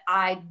opposite.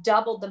 I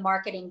doubled the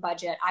marketing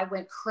budget. I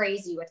went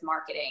crazy with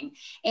marketing.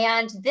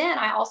 And then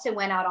I also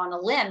went out on a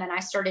limb and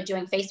I started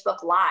doing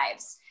Facebook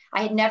Lives.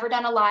 I had never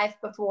done a live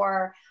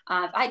before.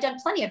 I had done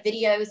plenty of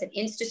videos and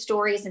Insta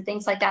stories and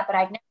things like that, but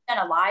I'd never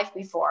done a live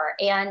before.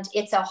 And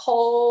it's a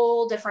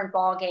whole different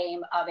ball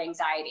game of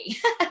anxiety.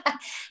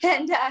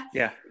 And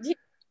yeah.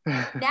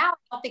 Now I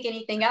don't think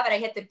anything of it. I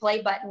hit the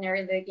play button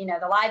or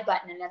the live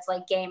button and it's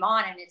like game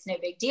on and it's no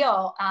big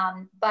deal.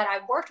 But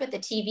I worked with a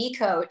TV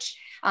coach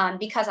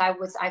because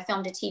I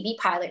filmed a TV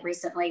pilot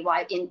recently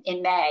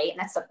in May, and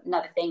that's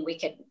another thing we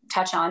could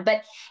touch on.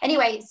 But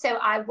anyway, so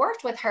I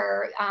worked with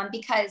her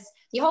because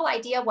the whole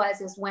idea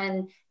is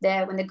when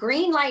the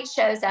green light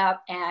shows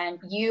up and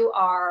you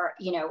are,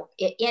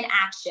 in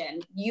action,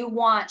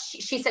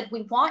 she said,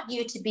 we want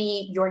you to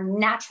be your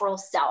natural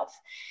self.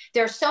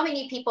 There are so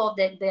many people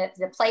that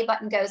the play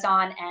button goes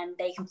on and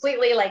they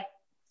completely like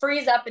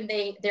freeze up and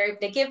they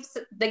give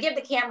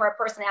the camera a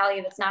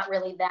personality that's not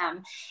really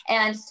them.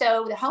 And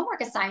so the homework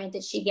assignment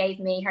that she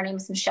gave me, her name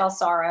is Michelle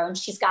Sorrow, and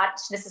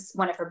this is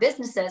one of her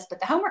businesses, but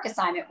the homework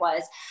assignment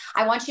was,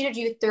 I want you to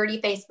do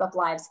 30 Facebook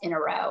Lives in a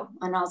row.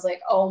 And I was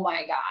like, oh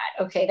my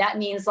God, okay, that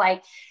means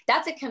like,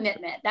 that's a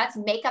commitment. That's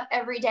makeup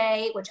every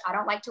day, which I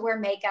don't like to wear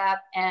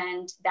makeup.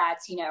 And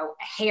that's,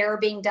 hair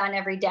being done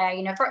every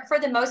day, for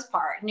the most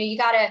part, you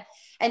gotta.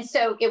 And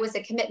so it was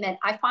a commitment.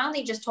 I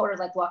finally just told her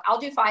like, look, I'll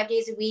do 5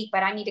 days a week,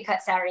 but I need to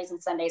cut Saturdays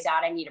and Sundays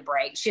out. I need a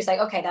break. She's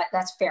like, okay,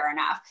 that's fair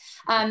enough.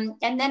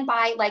 And then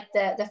by like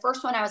the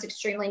first one, I was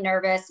extremely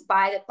nervous.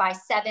 By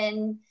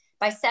 7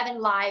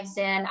 lives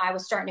in, I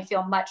was starting to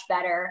feel much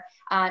better.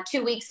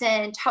 2 weeks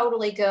in,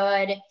 totally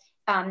good.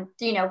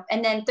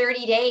 and then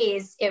 30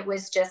 days, it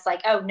was just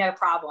like, oh, no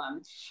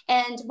problem.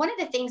 And one of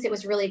the things that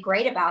was really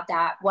great about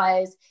that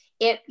was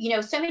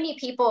so many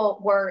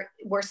people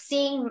were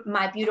seeing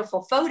my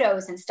beautiful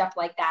photos and stuff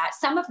like that.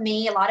 Some of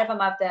me, a lot of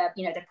them of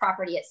the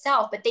property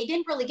itself, but they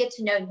didn't really get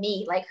to know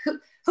me. Like,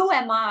 who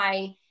am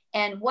I?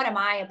 And what am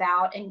I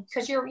about? And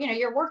because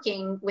you're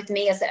working with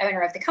me as the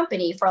owner of the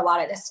company for a lot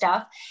of this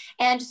stuff.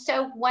 And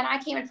so when I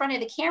came in front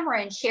of the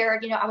camera and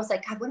shared, I was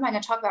like, God, what am I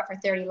going to talk about for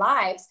 30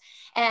 lives?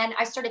 And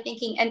I started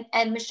thinking,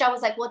 and Michelle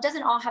was like, well, it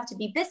doesn't all have to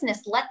be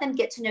business. Let them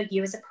get to know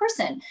you as a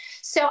person.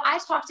 So I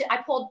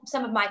pulled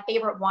some of my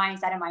favorite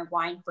wines out of my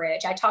wine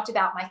fridge. I talked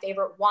about my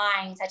favorite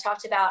wines.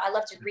 I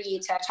love to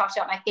read. So I talked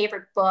about my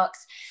favorite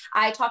books.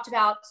 I talked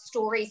about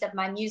stories of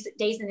my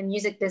days in the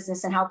music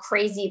business and how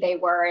crazy they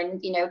were,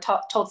 and,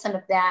 told some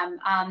of them.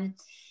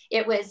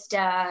 It was,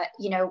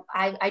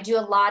 I do a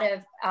lot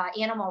of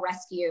animal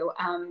rescue.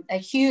 A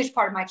huge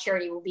part of my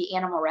charity will be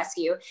animal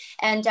rescue.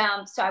 And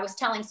so I was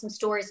telling some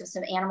stories of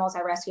some animals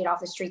I rescued off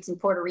the streets in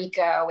Puerto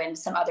Rico and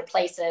some other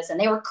places. And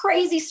they were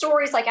crazy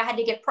stories. Like, I had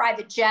to get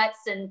private jets,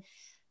 and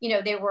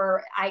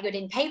I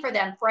didn't pay for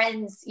them.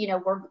 Friends,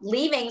 were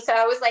leaving. So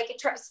I was like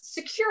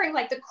securing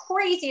like the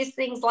craziest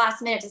things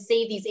last minute to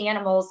save these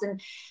animals. And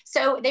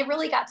so they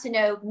really got to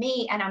know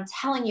me. And I'm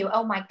telling you,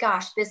 oh my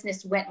gosh,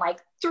 business went like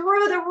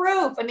through the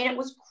roof. I mean, it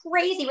was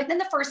crazy. Within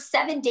the first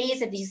 7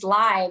 days of these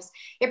lives,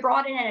 it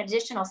brought in an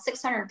additional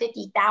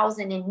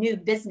 650,000 in new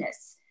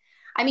business.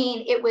 I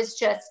mean, it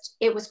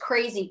was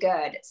crazy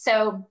good.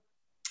 So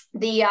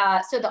the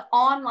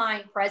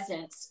online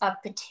presence of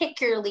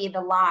particularly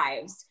the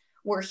lives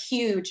were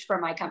huge for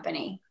my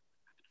company.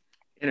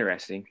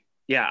 Interesting.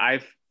 Yeah,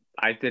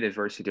 I've been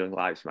adverse to doing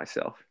lives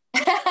myself,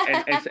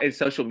 and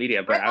social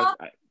media, but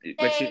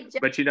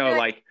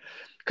like,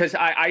 because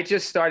I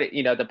just started,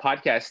 the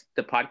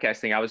podcast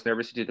thing. I was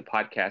nervous to do the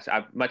podcast.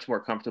 I'm much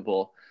more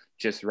comfortable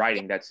just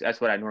writing.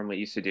 That's what I normally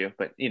used to do.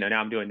 But now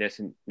I'm doing this,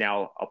 and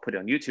now I'll put it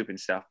on YouTube and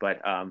stuff.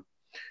 But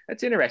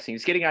that's interesting.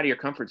 It's getting out of your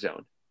comfort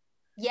zone.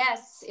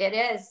 Yes, it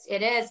is.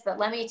 It is. But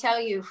let me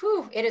tell you,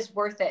 it is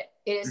worth it.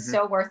 It is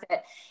so worth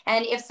it.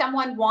 And if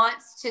someone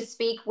wants to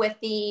speak with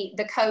the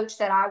coach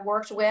that I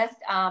worked with,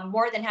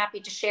 more than happy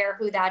to share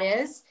who that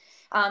is.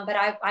 But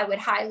I would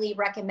highly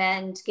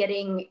recommend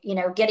getting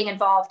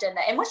involved in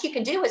that. And what you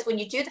can do is, when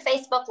you do the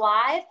Facebook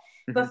Live,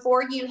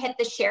 before you hit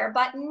the share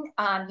button,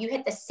 you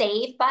hit the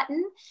save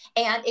button,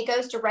 and it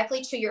goes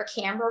directly to your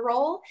camera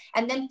roll.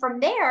 And then from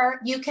there,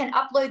 you can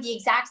upload the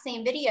exact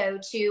same video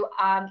to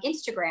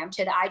Instagram,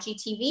 to the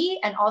IGTV,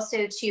 and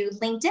also to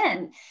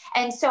LinkedIn.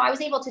 And so I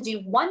was able to do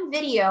one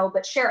video,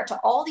 but share it to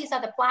all these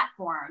other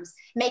platforms,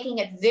 making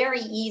it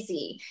very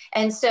easy.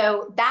 And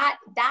so that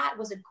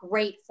was a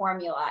great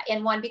formula.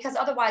 And one, because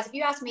otherwise, if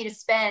you ask me to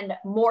spend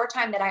more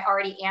time than I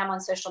already am on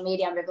social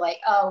media, I'm going to be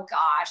like, oh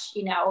gosh,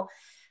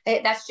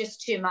 that's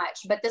just too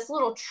much. But this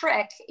little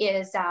trick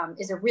is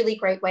a really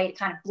great way to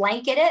kind of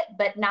blanket it,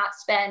 but not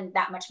spend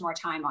that much more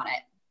time on it.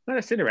 Well,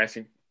 that's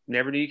interesting.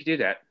 Never knew you could do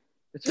that.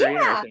 It's very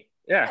interesting.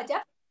 Yeah.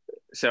 Definitely.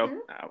 So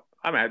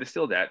I'm gonna have to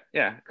steal that.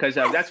 Yeah, because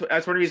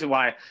that's one reason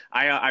why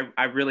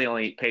I really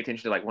only pay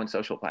attention to like one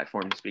social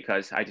platform, is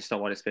because I just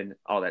don't want to spend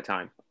all that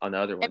time on the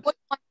other ones. And what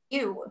do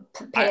you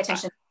pay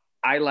attention?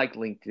 I like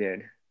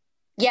LinkedIn.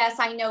 Yes,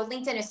 I know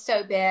LinkedIn is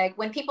so big.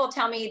 When people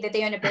tell me that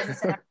they own a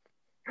business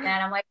and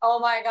I'm like, oh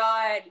my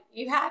God,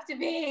 you have to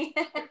be.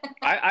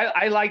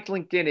 I like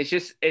LinkedIn. It's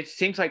just, it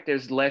seems like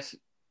there's less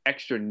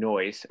extra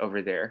noise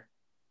over there.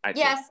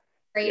 Yes.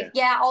 Great.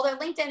 Yeah. Although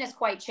LinkedIn is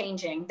quite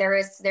changing. There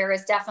is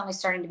definitely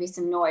starting to be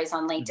some noise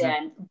on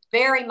LinkedIn,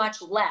 very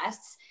much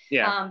less.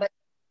 Yeah. But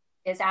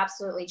it's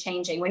absolutely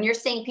changing. When you're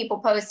seeing people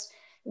post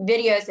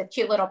videos of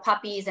cute little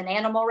puppies and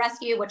animal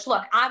rescue, which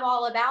look, I'm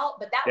all about,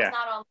 but that was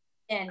not on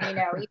LinkedIn, even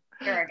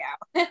a year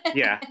ago.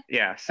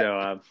 Yeah.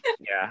 So,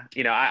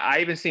 I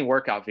even seen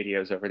workout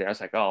videos over there. I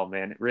was like, oh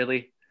man,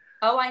 really?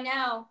 Oh, I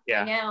know.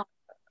 Yeah. I know.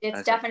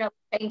 It's definitely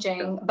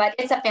changing, but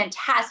it's a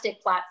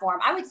fantastic platform.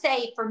 I would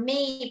say for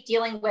me,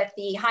 dealing with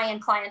the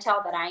high-end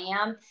clientele that I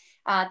am,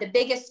 the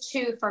biggest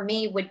two for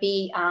me would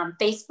be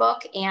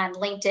Facebook and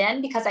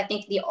LinkedIn, because I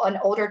think an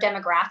older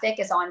demographic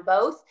is on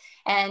both.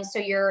 And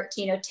so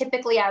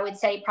typically I would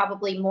say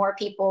probably more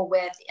people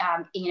with,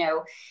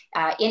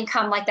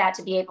 income like that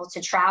to be able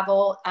to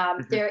travel.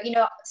 There,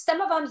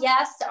 some of them,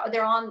 yes,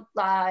 they're on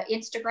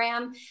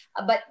Instagram,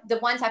 but the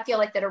ones I feel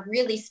like that are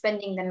really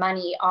spending the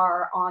money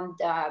are on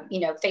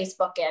the,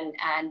 Facebook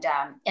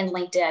and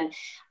LinkedIn.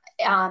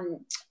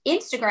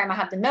 Instagram, I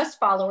have the most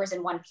followers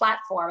in one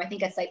platform. I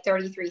think it's like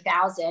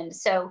 33,000.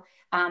 So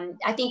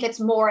I think it's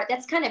more,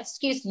 that's kind of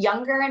skews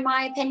younger in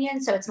my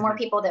opinion. So it's more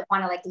people that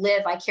want to like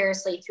live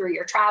vicariously through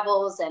your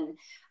travels and,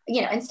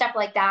 and stuff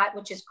like that,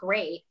 which is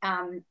great.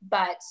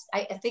 But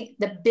I think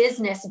the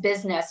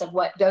business of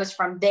what goes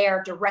from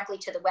there directly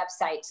to the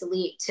website to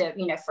lead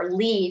to, for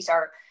leads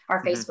are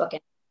Facebook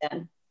and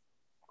LinkedIn.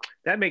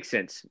 That makes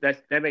sense.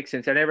 That makes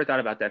sense. I never thought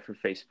about that for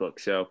Facebook.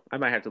 So I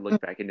might have to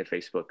look back into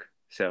Facebook.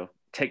 So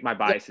take my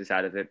biases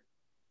out of it.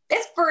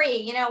 It's free.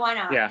 You know, why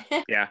Yeah,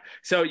 not? yeah.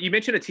 So you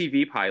mentioned a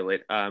TV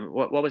pilot.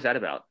 What was that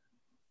about?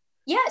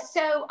 Yeah,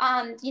 so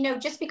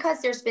just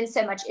because there's been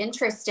so much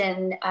interest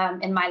in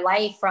my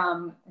life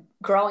from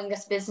growing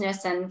this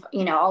business and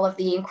all of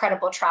the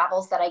incredible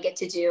travels that I get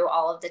to do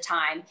all of the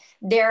time.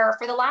 There,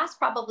 for the last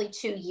probably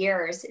 2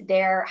 years,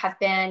 there have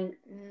been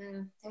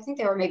I think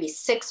there were maybe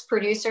 6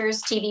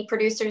 producers, TV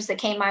producers, that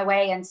came my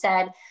way and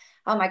said,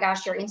 "Oh my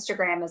gosh, your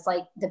Instagram is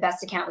like the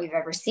best account we've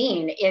ever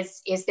seen.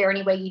 Is there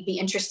any way you'd be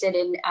interested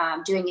in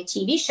doing a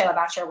TV show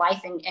about your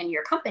life and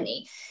your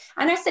company?"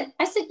 And I said,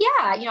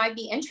 yeah, I'd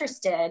be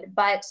interested,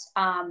 but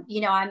I'm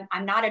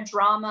not a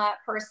drama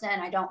person.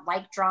 I don't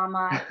like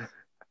drama.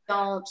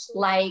 Don't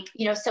like,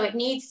 so it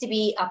needs to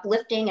be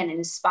uplifting and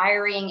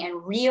inspiring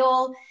and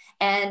real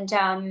and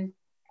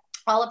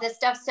all of this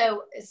stuff.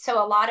 So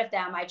a lot of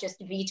them I just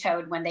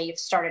vetoed when they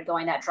started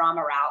going that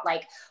drama route.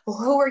 Like, well,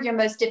 who are your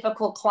most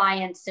difficult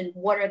clients and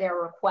what are their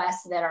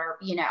requests that are,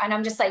 and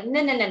I'm just like,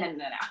 no, no, no, no, no,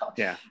 no.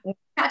 Yeah.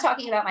 We're not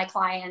talking about my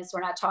clients.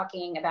 We're not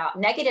talking about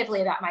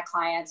negatively about my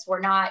clients.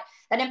 We're not,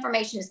 that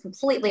information is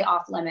completely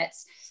off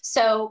limits.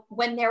 So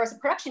when there was a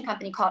production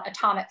company called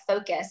Atomic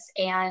Focus,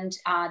 and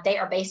they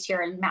are based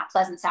here in Mount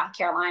Pleasant, South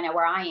Carolina,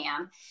 where I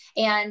am.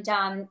 And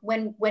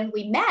when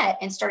we met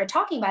and started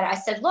talking about it, I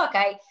said, look,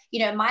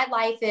 my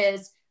life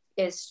is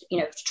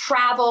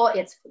travel,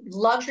 it's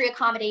luxury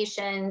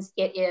accommodations,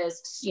 it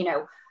is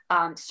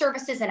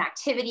services and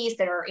activities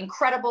that are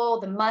incredible,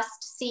 the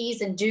must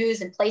sees and do's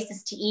and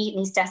places to eat in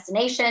these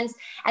destinations.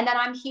 And then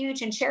I'm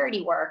huge in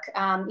charity work,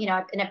 and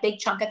a big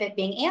chunk of it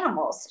being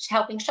animals,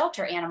 helping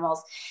shelter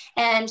animals.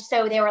 And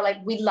so they were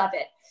like, we love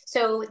it.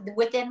 So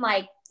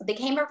they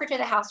came over to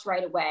the house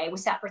right away. We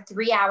sat for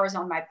 3 hours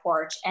on my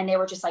porch, and they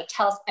were just like,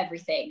 tell us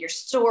everything, your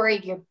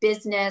story, your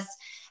business,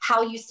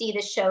 how you see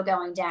this show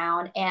going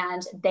down.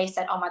 And they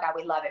said, oh my God,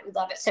 we love it. We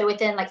love it. So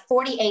within like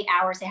 48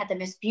 hours, they had the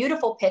most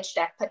beautiful pitch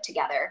deck put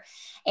together.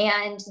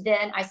 And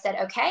then I said,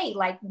 okay,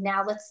 like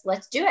now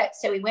let's do it.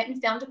 So we went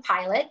and filmed a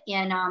pilot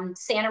in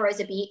Santa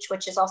Rosa Beach,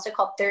 which is also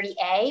called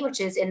 30A, which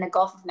is in the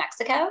Gulf of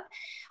Mexico,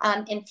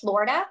 in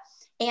Florida.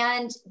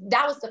 And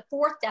that was the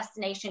 4th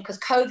destination because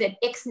COVID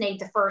ixnayed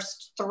the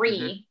first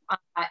 3.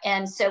 Mm-hmm.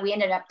 And so we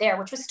ended up there,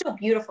 which was still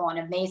beautiful and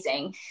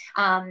amazing.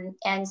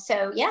 And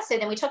so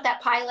then we took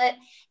that pilot,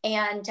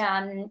 and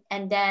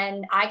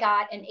then I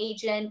got an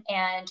agent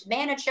and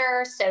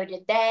manager. So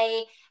did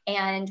they.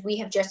 And we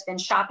have just been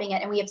shopping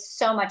it, and we have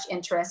so much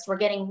interest. We're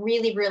getting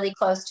really, really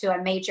close to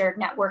a major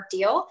network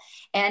deal.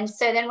 And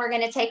so then we're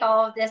going to take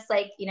all of this,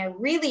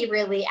 really,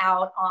 really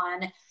out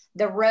on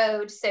the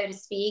road, so to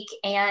speak.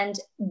 And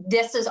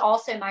this is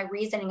also my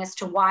reasoning as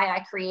to why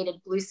I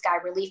created Blue Sky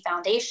Relief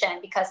Foundation,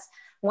 because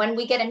when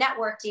we get a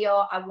network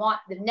deal, I want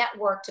the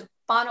network to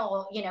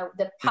funnel,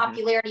 the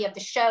popularity of the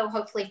show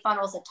hopefully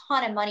funnels a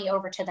ton of money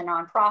over to the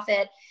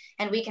nonprofit,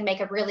 and we can make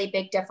a really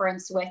big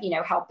difference with,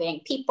 helping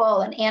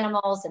people and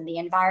animals and the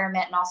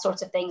environment and all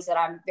sorts of things that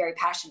I'm very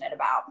passionate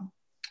about.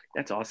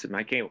 That's awesome.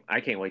 I can't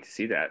wait to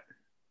see that.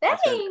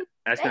 Thanks.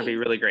 That's going to be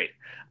really great.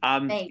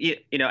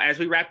 As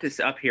we wrap this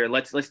up here,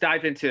 let's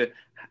dive into.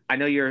 I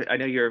know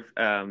you're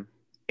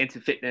into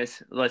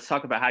fitness. Let's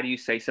talk about how do you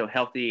stay so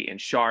healthy and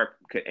sharp.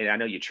 And I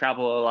know you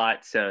travel a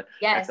lot, so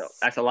yes,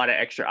 that's a lot of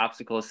extra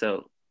obstacles.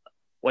 So,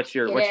 what's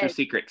your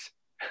secrets?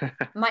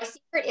 My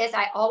secret is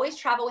I always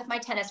travel with my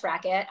tennis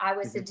racket. I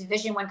was a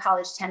Division I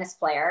college tennis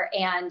player,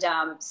 and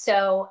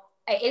so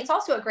it's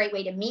also a great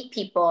way to meet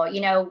people.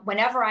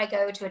 Whenever I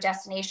go to a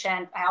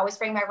destination, I always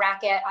bring my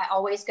racket. I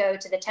always go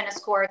to the tennis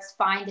courts,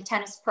 find the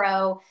tennis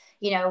pro,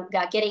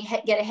 get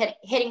a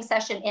hitting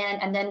session in.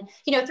 And then,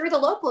 through the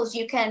locals,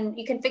 you can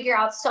figure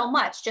out so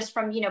much just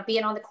from,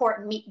 being on the court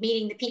and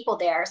meeting the people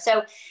there.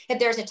 So if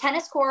there's a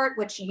tennis court,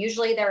 which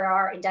usually there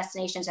are in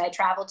destinations I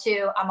travel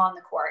to, I'm on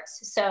the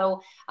courts.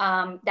 So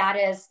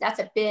that's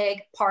a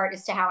big part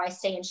as to how I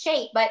stay in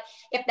shape. But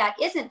if that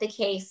isn't the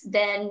case,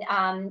 then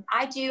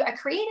I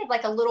created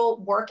like a little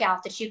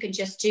workout that you can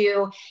just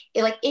do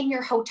like in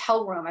your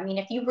hotel room. I mean,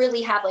 if you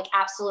really have like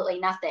absolutely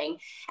nothing,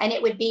 and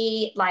it would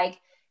be like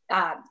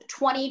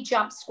 20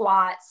 jump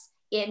squats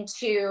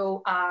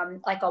into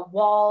like a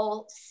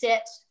wall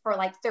sit for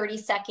like 30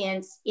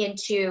 seconds,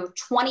 into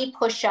 20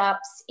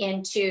 push-ups,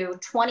 into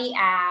 20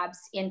 abs,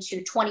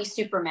 into 20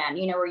 Superman,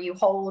 where you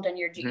hold and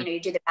you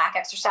do the back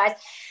exercise.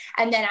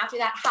 And then after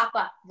that, hop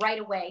up right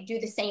away, do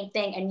the same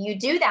thing. And you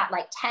do that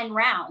like 10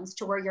 rounds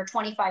to where you're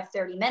 25,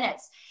 30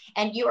 minutes,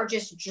 and you are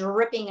just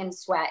dripping in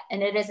sweat.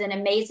 And it is an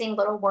amazing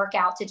little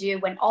workout to do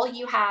when all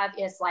you have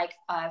is like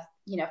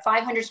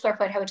 500 square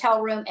foot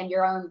hotel room and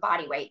your own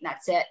body weight, and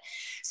that's it.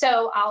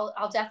 So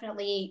I'll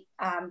definitely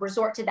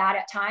resort to that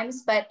at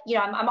times, but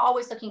I'm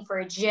always looking for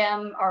a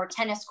gym or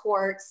tennis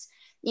courts,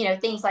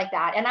 things like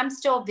that. And I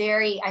still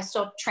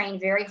train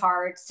very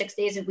hard, 6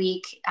 days a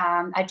week.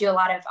 I do a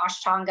lot of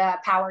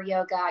Ashtanga, power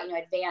yoga,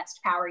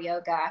 advanced power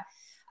yoga.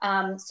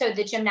 So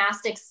the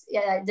gymnastics,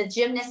 the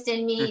gymnast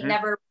in me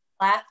never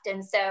left.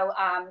 And so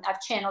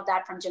I've channeled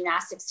that from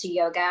gymnastics to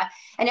yoga,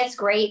 and it's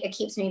great. It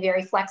keeps me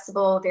very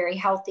flexible, very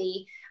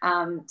healthy.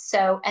 And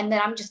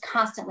then I'm just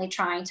constantly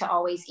trying to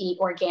always eat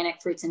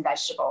organic fruits and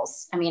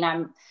vegetables. I mean,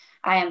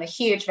 I am a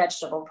huge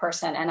vegetable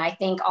person. And I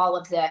think all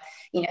of the,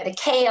 the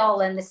kale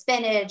and the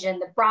spinach and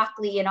the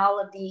broccoli and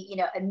all of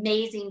the,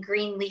 amazing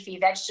green leafy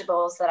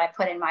vegetables that I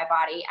put in my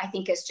body, I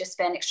think has just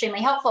been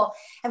extremely helpful.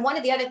 And one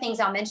of the other things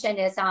I'll mention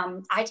is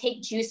I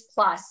take Juice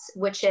Plus,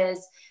 which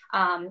is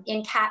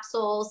in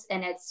capsules,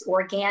 and it's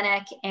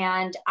organic.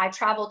 And I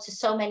travel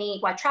so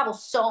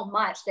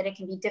much that it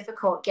can be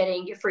difficult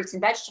getting your fruits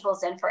and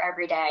vegetables in for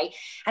every day.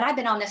 And I've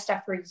been on this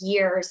stuff for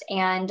years.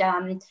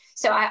 And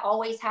so I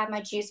always have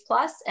my Juice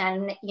Plus. And,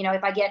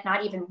 if I get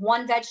not even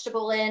one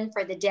vegetable in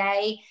for the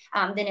day,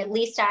 then at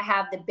least I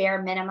have the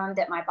bare minimum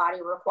that my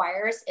body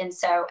requires. And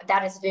so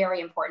that is very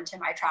important to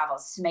my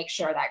travels, to make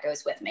sure that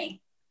goes with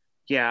me.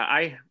 Yeah,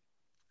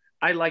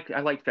 I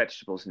like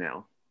vegetables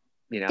now.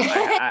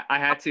 I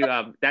had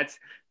to,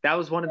 that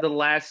was one of the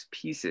last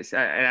pieces.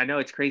 And I know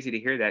it's crazy to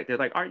hear that. They're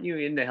like, aren't you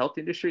in the health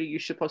industry? You're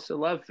supposed to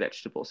love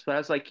vegetables. But I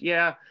was like,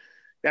 yeah,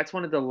 that's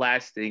one of the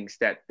last things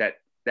that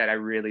I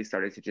really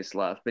started to just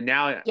love. But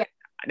now, Yeah.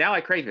 now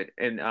I crave it.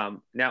 And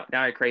now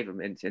I crave them.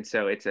 And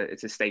so it's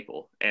a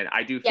staple. And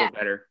I do feel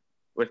better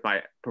with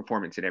my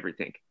performance and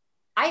everything.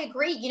 I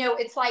agree.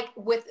 It's like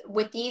with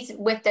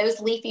those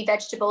leafy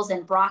vegetables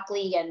and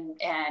broccoli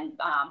and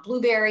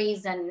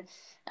blueberries and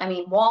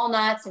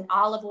walnuts and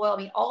olive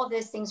oil. All of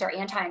those things are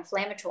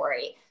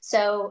anti-inflammatory.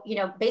 So,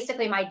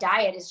 basically my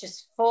diet is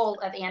just full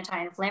of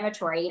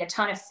anti-inflammatory. I eat a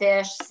ton of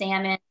fish,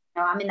 salmon.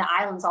 I'm in the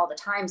islands all the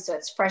time, so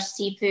it's fresh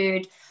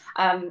seafood.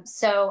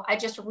 So I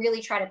just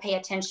really try to pay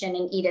attention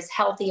and eat as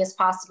healthy as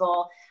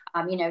possible.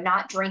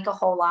 Not drink a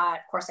whole lot.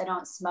 Of course, I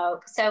don't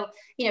smoke. So,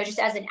 just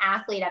as an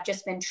athlete, I've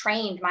just been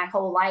trained my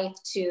whole life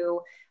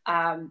to,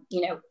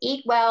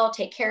 eat well,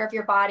 take care of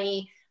your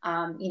body.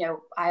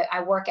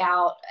 I work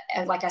out,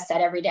 like I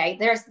said, every day.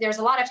 There's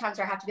a lot of times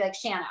where I have to be like,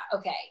 Shanna,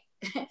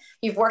 okay,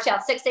 you've worked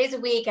out 6 days a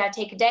week. I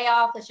take a day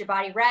off, let your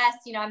body rest.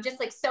 I'm just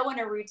like so in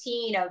a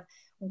routine of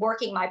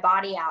working my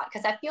body out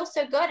because I feel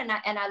so good and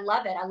I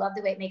love it. I love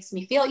the way it makes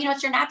me feel.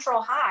 It's your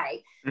natural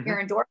high. Mm-hmm.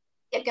 Your endorphins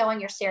get going,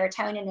 your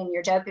serotonin and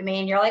your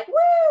dopamine. You're like,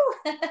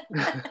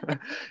 woo!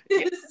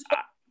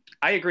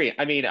 I agree.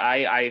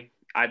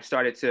 I've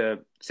started to,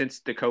 since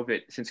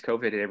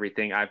COVID and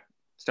everything, I've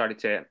started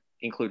to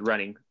include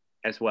running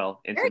as well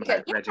into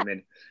my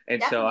regimen.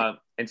 And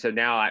so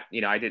now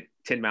I did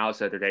 10 miles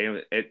the other day.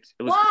 It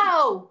was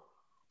wow,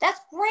 great. That's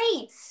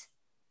great.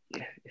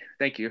 Yeah,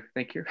 thank you.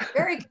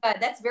 Very good.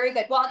 That's very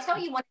good. Well, I'll tell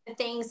you one of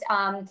the things,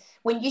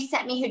 when you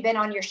sent me who'd been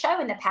on your show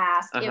in the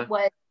past, It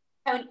was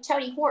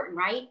Tony Horton,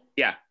 right?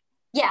 Yeah.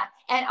 Yeah.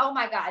 And oh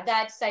my God,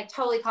 that's like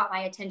totally caught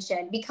my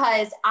attention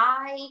because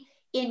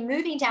in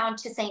moving down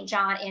to St.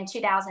 John in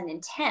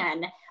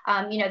 2010,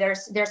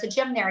 there's a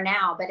gym there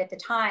now, but at the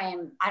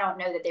time, I don't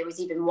know that there was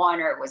even one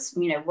or it was,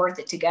 worth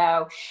it to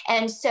go.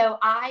 And so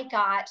I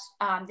got,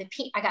 I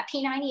got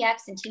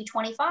P90X and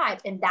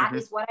T25, and that mm-hmm.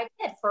 is what I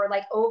did for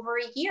like over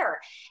a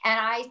year. And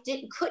I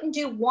couldn't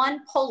do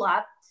one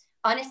pull-up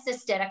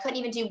unassisted. I couldn't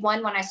even do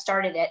one when I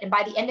started it. And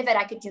by the end of it,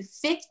 I could do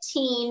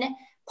 15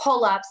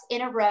 pull-ups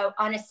in a row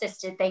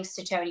unassisted, thanks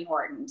to Tony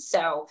Horton.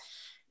 So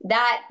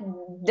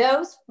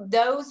those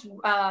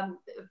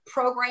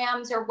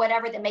programs or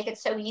whatever that make it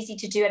so easy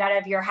to do it out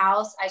of your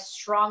house, I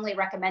strongly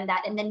recommend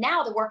that. And then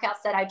now the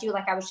workouts that I do,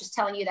 like I was just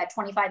telling you, that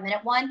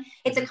 25-minute one,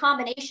 it's a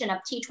combination of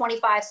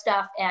T25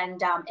 stuff and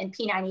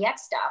P90X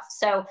stuff.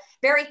 So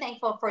very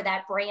thankful for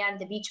that brand,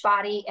 the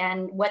Beachbody,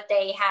 and what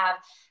they have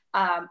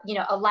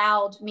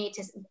allowed me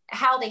to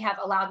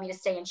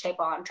stay in shape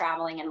while I'm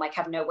traveling and like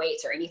have no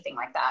weights or anything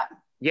like that.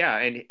 Yeah.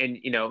 And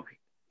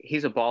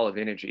he's a ball of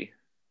energy.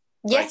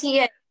 Yes, he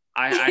is.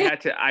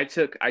 I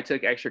took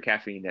extra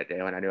caffeine that day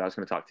when I knew I was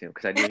going to talk to him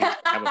because I knew he would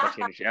have a bunch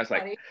of energy. I was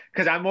like,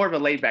 because I'm more of a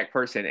laid back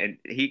person, and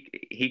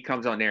he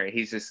comes on there and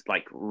he's just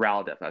like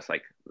riled up. I was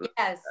like,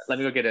 yes, let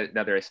me go get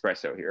another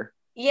espresso here.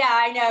 Yeah,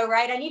 I know,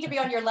 right? I need to be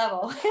on your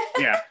level.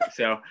 Yeah.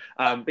 So,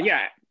 but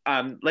yeah,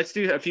 let's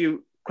do a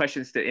few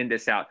questions to end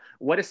this out.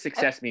 What does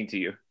success mean to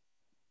you?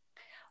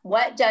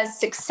 What does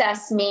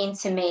success mean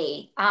to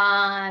me?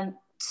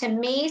 To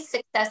me,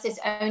 success is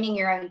owning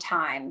your own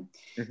time.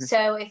 Mm-hmm.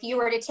 So if you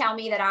were to tell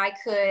me that I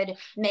could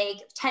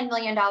make $10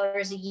 million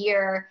a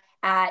year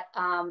at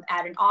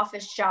an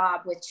office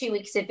job with 2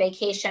 weeks of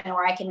vacation,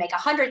 or I can make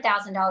 $100,000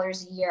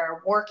 a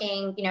year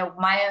working,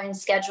 my own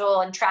schedule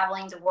and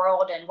traveling the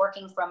world and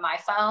working from my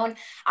phone,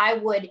 I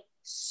would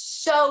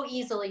so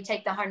easily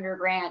take the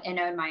 $100,000 and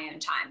own my own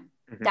time.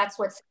 Mm-hmm. That's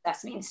what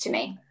success means to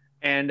me.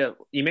 And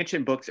you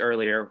mentioned books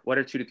earlier. What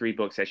are 2 to 3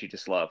 books that you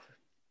just love?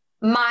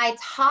 My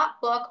top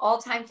book,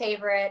 all-time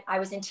favorite, I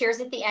was in tears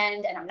at the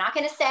end, and I'm not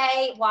going to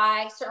say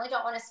why. I certainly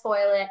don't want to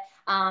spoil it,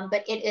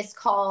 but it is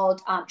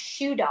called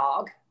Shoe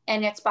Dog,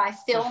 and it's by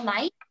Phil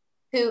Knight.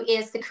 who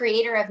is the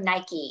creator of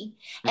Nike.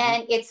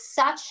 And it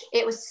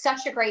was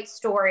such a great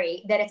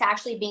story that it's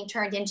actually being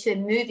turned into a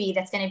movie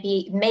that's going to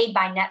be made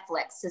by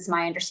Netflix, is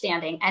my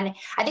understanding. And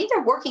I think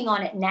they're working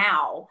on it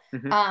now.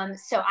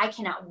 So I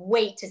cannot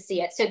wait to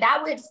see it. So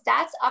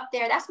that's up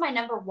there. That's my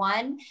number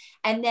one.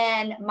 And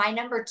then my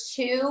number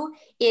two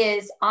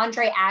is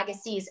Andre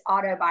Agassi's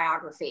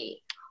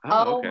autobiography.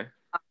 Okay.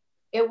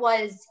 It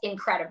was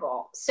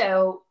incredible.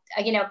 So,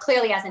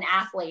 clearly as an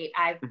athlete,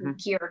 I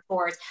geared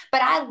towards,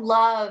 but I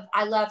love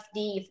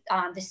the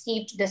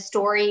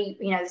story,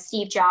 the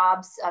Steve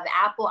Jobs of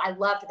Apple. I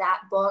loved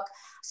that book.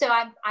 So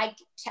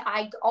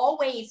I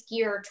always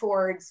gear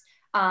towards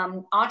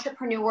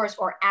entrepreneurs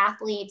or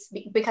athletes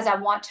because I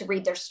want to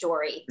read their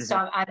story. So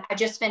I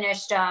just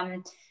finished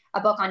a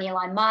book on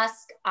Elon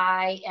Musk.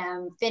 I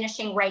am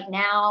finishing right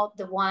now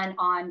the one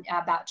on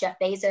about Jeff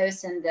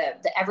Bezos and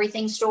the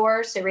everything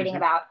store. So reading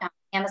about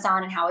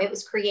Amazon and how it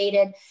was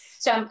created.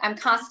 So I'm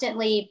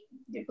constantly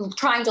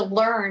trying to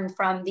learn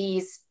from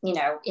these,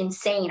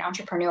 insane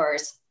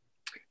entrepreneurs.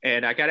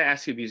 And I got to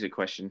ask you a music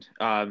question.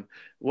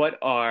 What's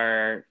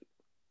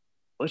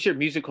your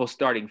musical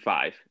starting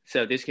five?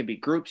 So this can be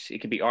groups, it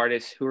can be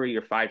artists. Who are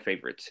your five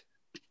favorites?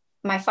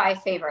 My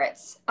five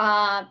favorites.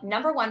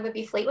 Number one would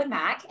be Fleetwood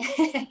Mac.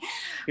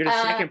 You're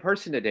the second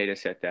person today to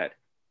set that.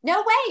 No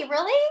way,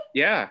 really?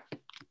 Yeah.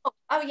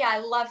 Oh yeah, I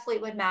love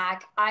Fleetwood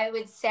Mac. I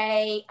would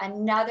say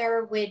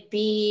another would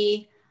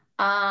be,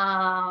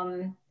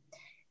 well,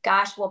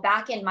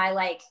 back in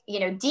my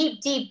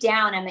deep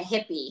down, I'm a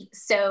hippie.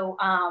 So,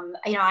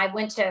 I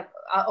went to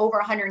over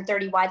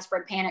 130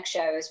 Widespread Panic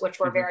shows, which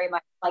were very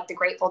much like the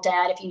Grateful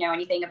Dead, if you know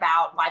anything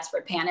about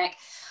Widespread Panic.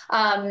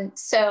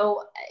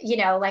 So,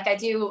 I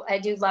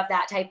do love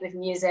that type of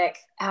music.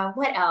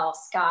 What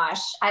else?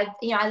 Gosh, I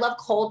love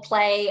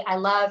Coldplay.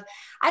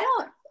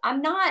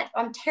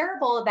 I'm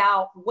terrible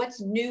about what's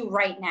new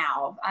right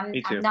now.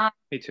 Me too. I'm not.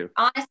 Me too.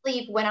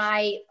 Honestly, when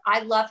I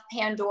love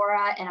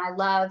Pandora, and I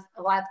love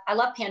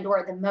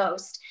Pandora the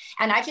most,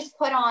 and I just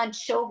put on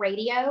chill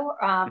radio,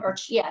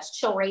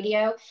 chill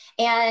radio,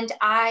 and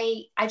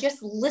I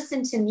just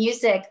listen to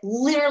music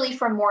literally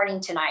from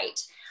morning to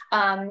night.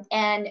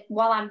 And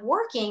while I'm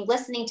working,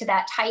 listening to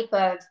that type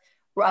of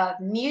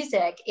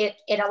music,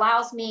 it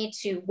allows me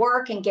to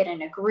work and get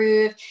in a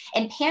groove.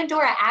 And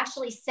Pandora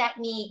actually sent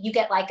me, you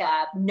get like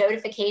a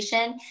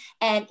notification,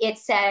 and it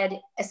said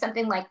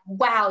something like,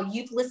 wow,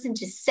 you've listened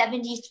to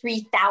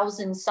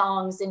 73,000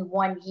 songs in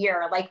 1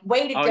 year. Like,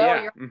 way to go.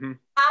 Yeah. You're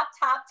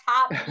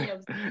top.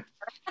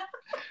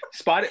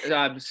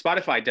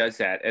 Spotify does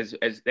that as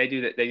they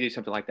do that. They do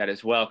something like that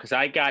as well. Cause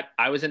I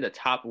was in the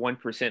top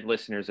 1%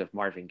 listeners of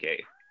Marvin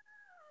Gaye.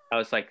 I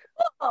was like,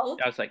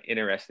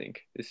 interesting.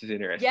 This is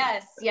interesting.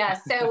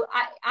 Yes. So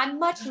I'm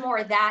much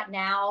more that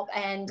now.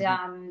 And,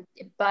 and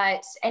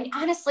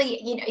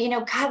honestly,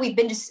 God, we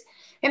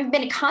haven't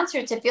been to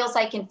concerts, it feels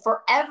like, in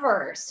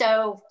forever.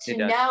 So to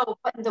know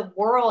what in the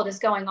world is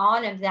going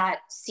on in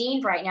that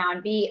scene right now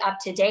and be up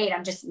to date,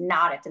 I'm just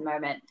not at the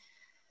moment.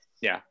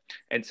 Yeah.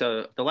 And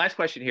so the last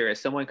question here is,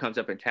 someone comes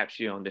up and taps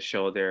you on the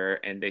shoulder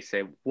and they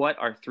say, what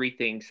are 3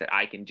 things that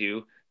I can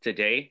do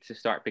today to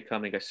start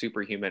becoming a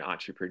superhuman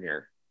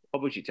entrepreneur?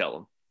 What would you tell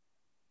them?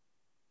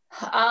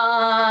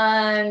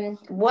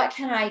 What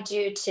can I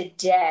do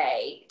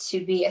today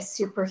to be a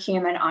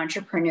superhuman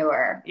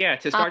entrepreneur? Yeah,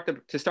 to start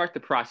the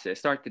process,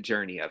 start the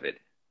journey of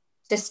it.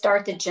 To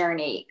start the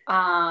journey.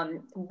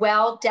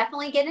 Well,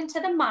 definitely get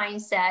into the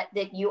mindset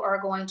that you are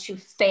going to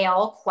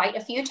fail quite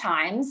a few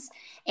times,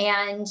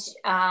 and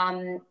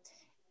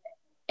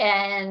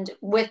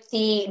with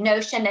the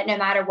notion that no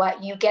matter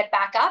what, you get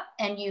back up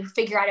and you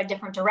figure out a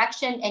different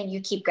direction and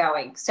you keep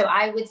going. So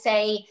I would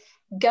say,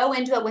 go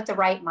into it with the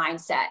right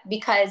mindset,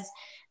 because,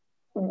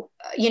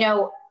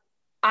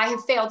 I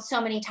have failed so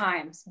many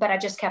times, but I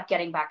just kept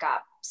getting back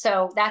up.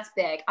 So that's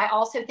big. I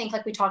also think,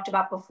 like we talked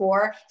about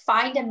before,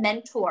 find a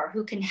mentor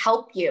who can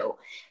help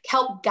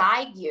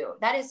guide you.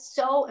 That is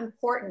so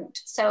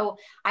important. So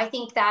I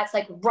think that's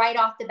like right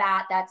off the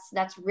bat,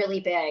 that's really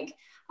big.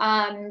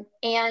 And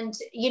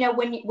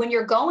when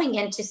you're going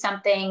into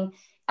something,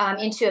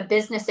 into a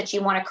business that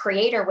you want to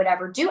create or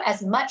whatever, do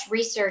as much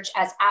research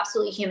as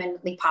absolutely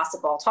humanly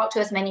possible. Talk to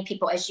as many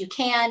people as you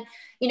can,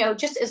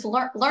 just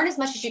learn as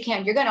much as you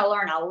can. You're going to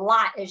learn a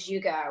lot as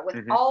you go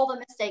with all the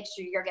mistakes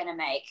you're going to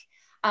make.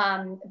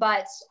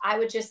 But I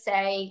would just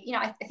say,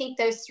 I think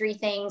those 3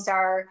 things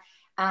are,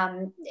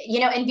 and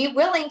be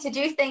willing to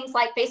do things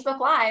like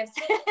Facebook Lives.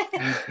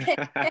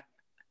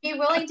 Be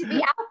willing to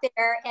be out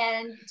there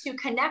and to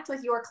connect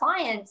with your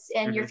clients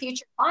and your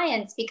future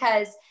clients,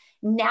 because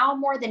now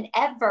more than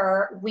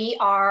ever,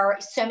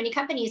 so many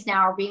companies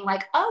now are being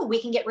like, oh,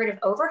 we can get rid of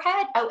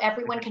overhead. Oh,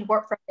 everyone can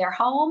work from their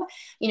home.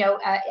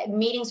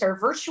 Meetings are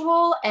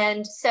virtual.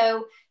 And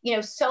so,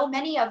 so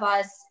many of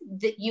us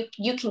that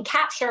you can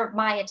capture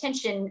my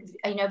attention,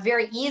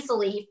 very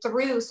easily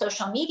through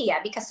social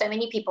media, because so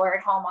many people are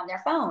at home on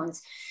their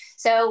phones.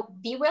 So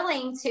be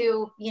willing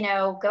to,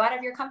 go out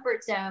of your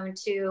comfort zone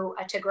to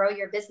grow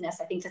your business.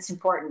 I think that's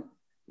important.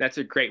 That's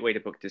a great way to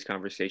book this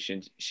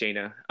conversation,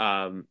 Shanna.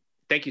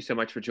 thank you so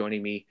much for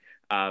joining me.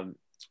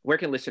 Where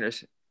can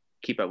listeners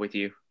keep up with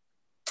you?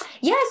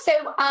 Yeah,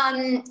 so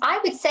I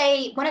would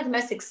say one of the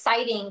most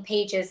exciting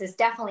pages is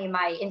definitely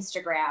my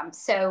Instagram.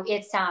 So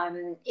it's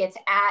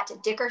at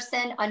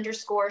Dickerson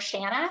 _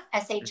 Shanna,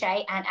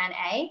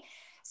 SHANNA.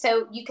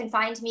 So you can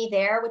find me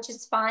there, which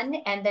is fun.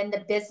 And then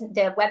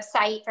the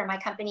website for my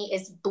company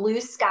is Blue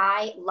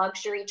Sky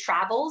Luxury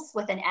Travels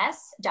with an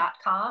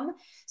S.com.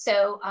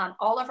 So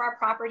all of our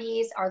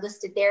properties are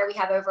listed there. We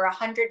have over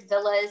 100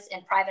 villas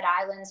and private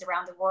islands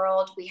around the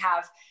world. We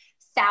have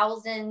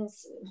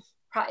thousands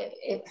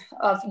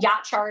of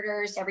yacht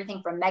charters,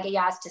 everything from mega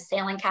yachts to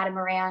sailing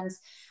catamarans.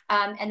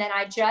 And then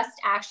I just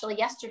actually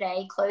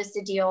yesterday closed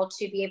a deal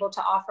to be able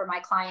to offer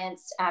my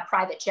clients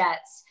private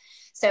jets.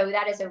 So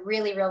that is a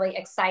really, really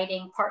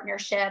exciting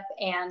partnership.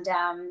 And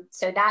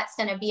so that's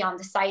going to be on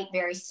the site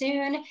very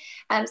soon.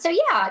 So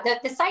yeah,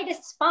 the site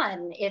is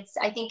fun.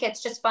 I think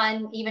it's just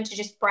fun even to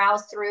just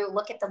browse through,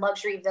 look at the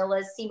luxury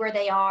villas, see where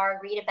they are,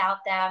 read about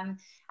them.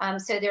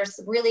 So there's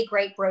really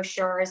great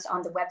brochures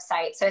on the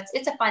website. So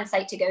it's a fun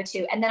site to go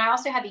to. And then I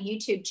also have a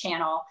YouTube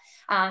channel,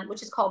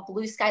 which is called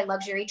Blue Sky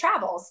Luxury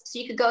Travels. So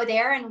you could go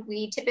there, and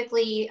we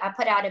typically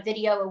put out a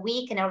video a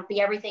week, and it'll be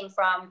everything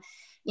from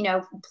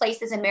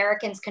places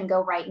Americans can go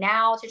right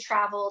now to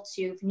travel,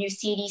 to new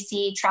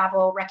CDC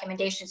travel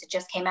recommendations that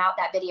just came out.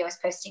 That video is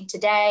posting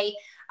today.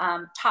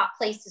 Top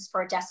places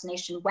for a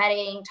destination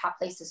wedding, top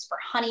places for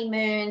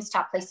honeymoons,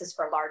 top places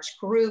for large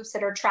groups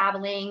that are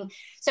traveling.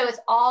 So it's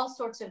all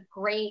sorts of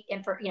great,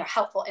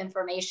 helpful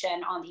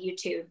information on the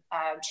YouTube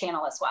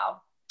channel as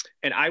well.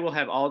 And I will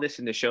have all this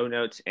in the show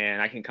notes,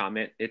 and I can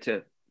comment.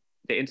 The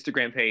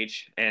Instagram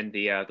page and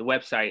the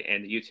website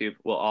and the YouTube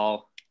will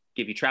all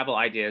give you travel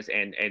ideas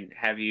and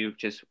have you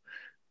just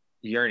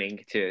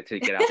yearning to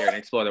get out there and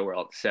explore the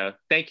world. So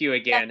thank you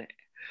again.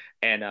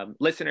 And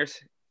listeners,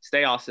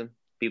 stay awesome,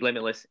 be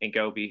limitless, and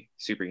go be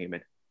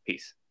superhuman.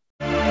 Peace.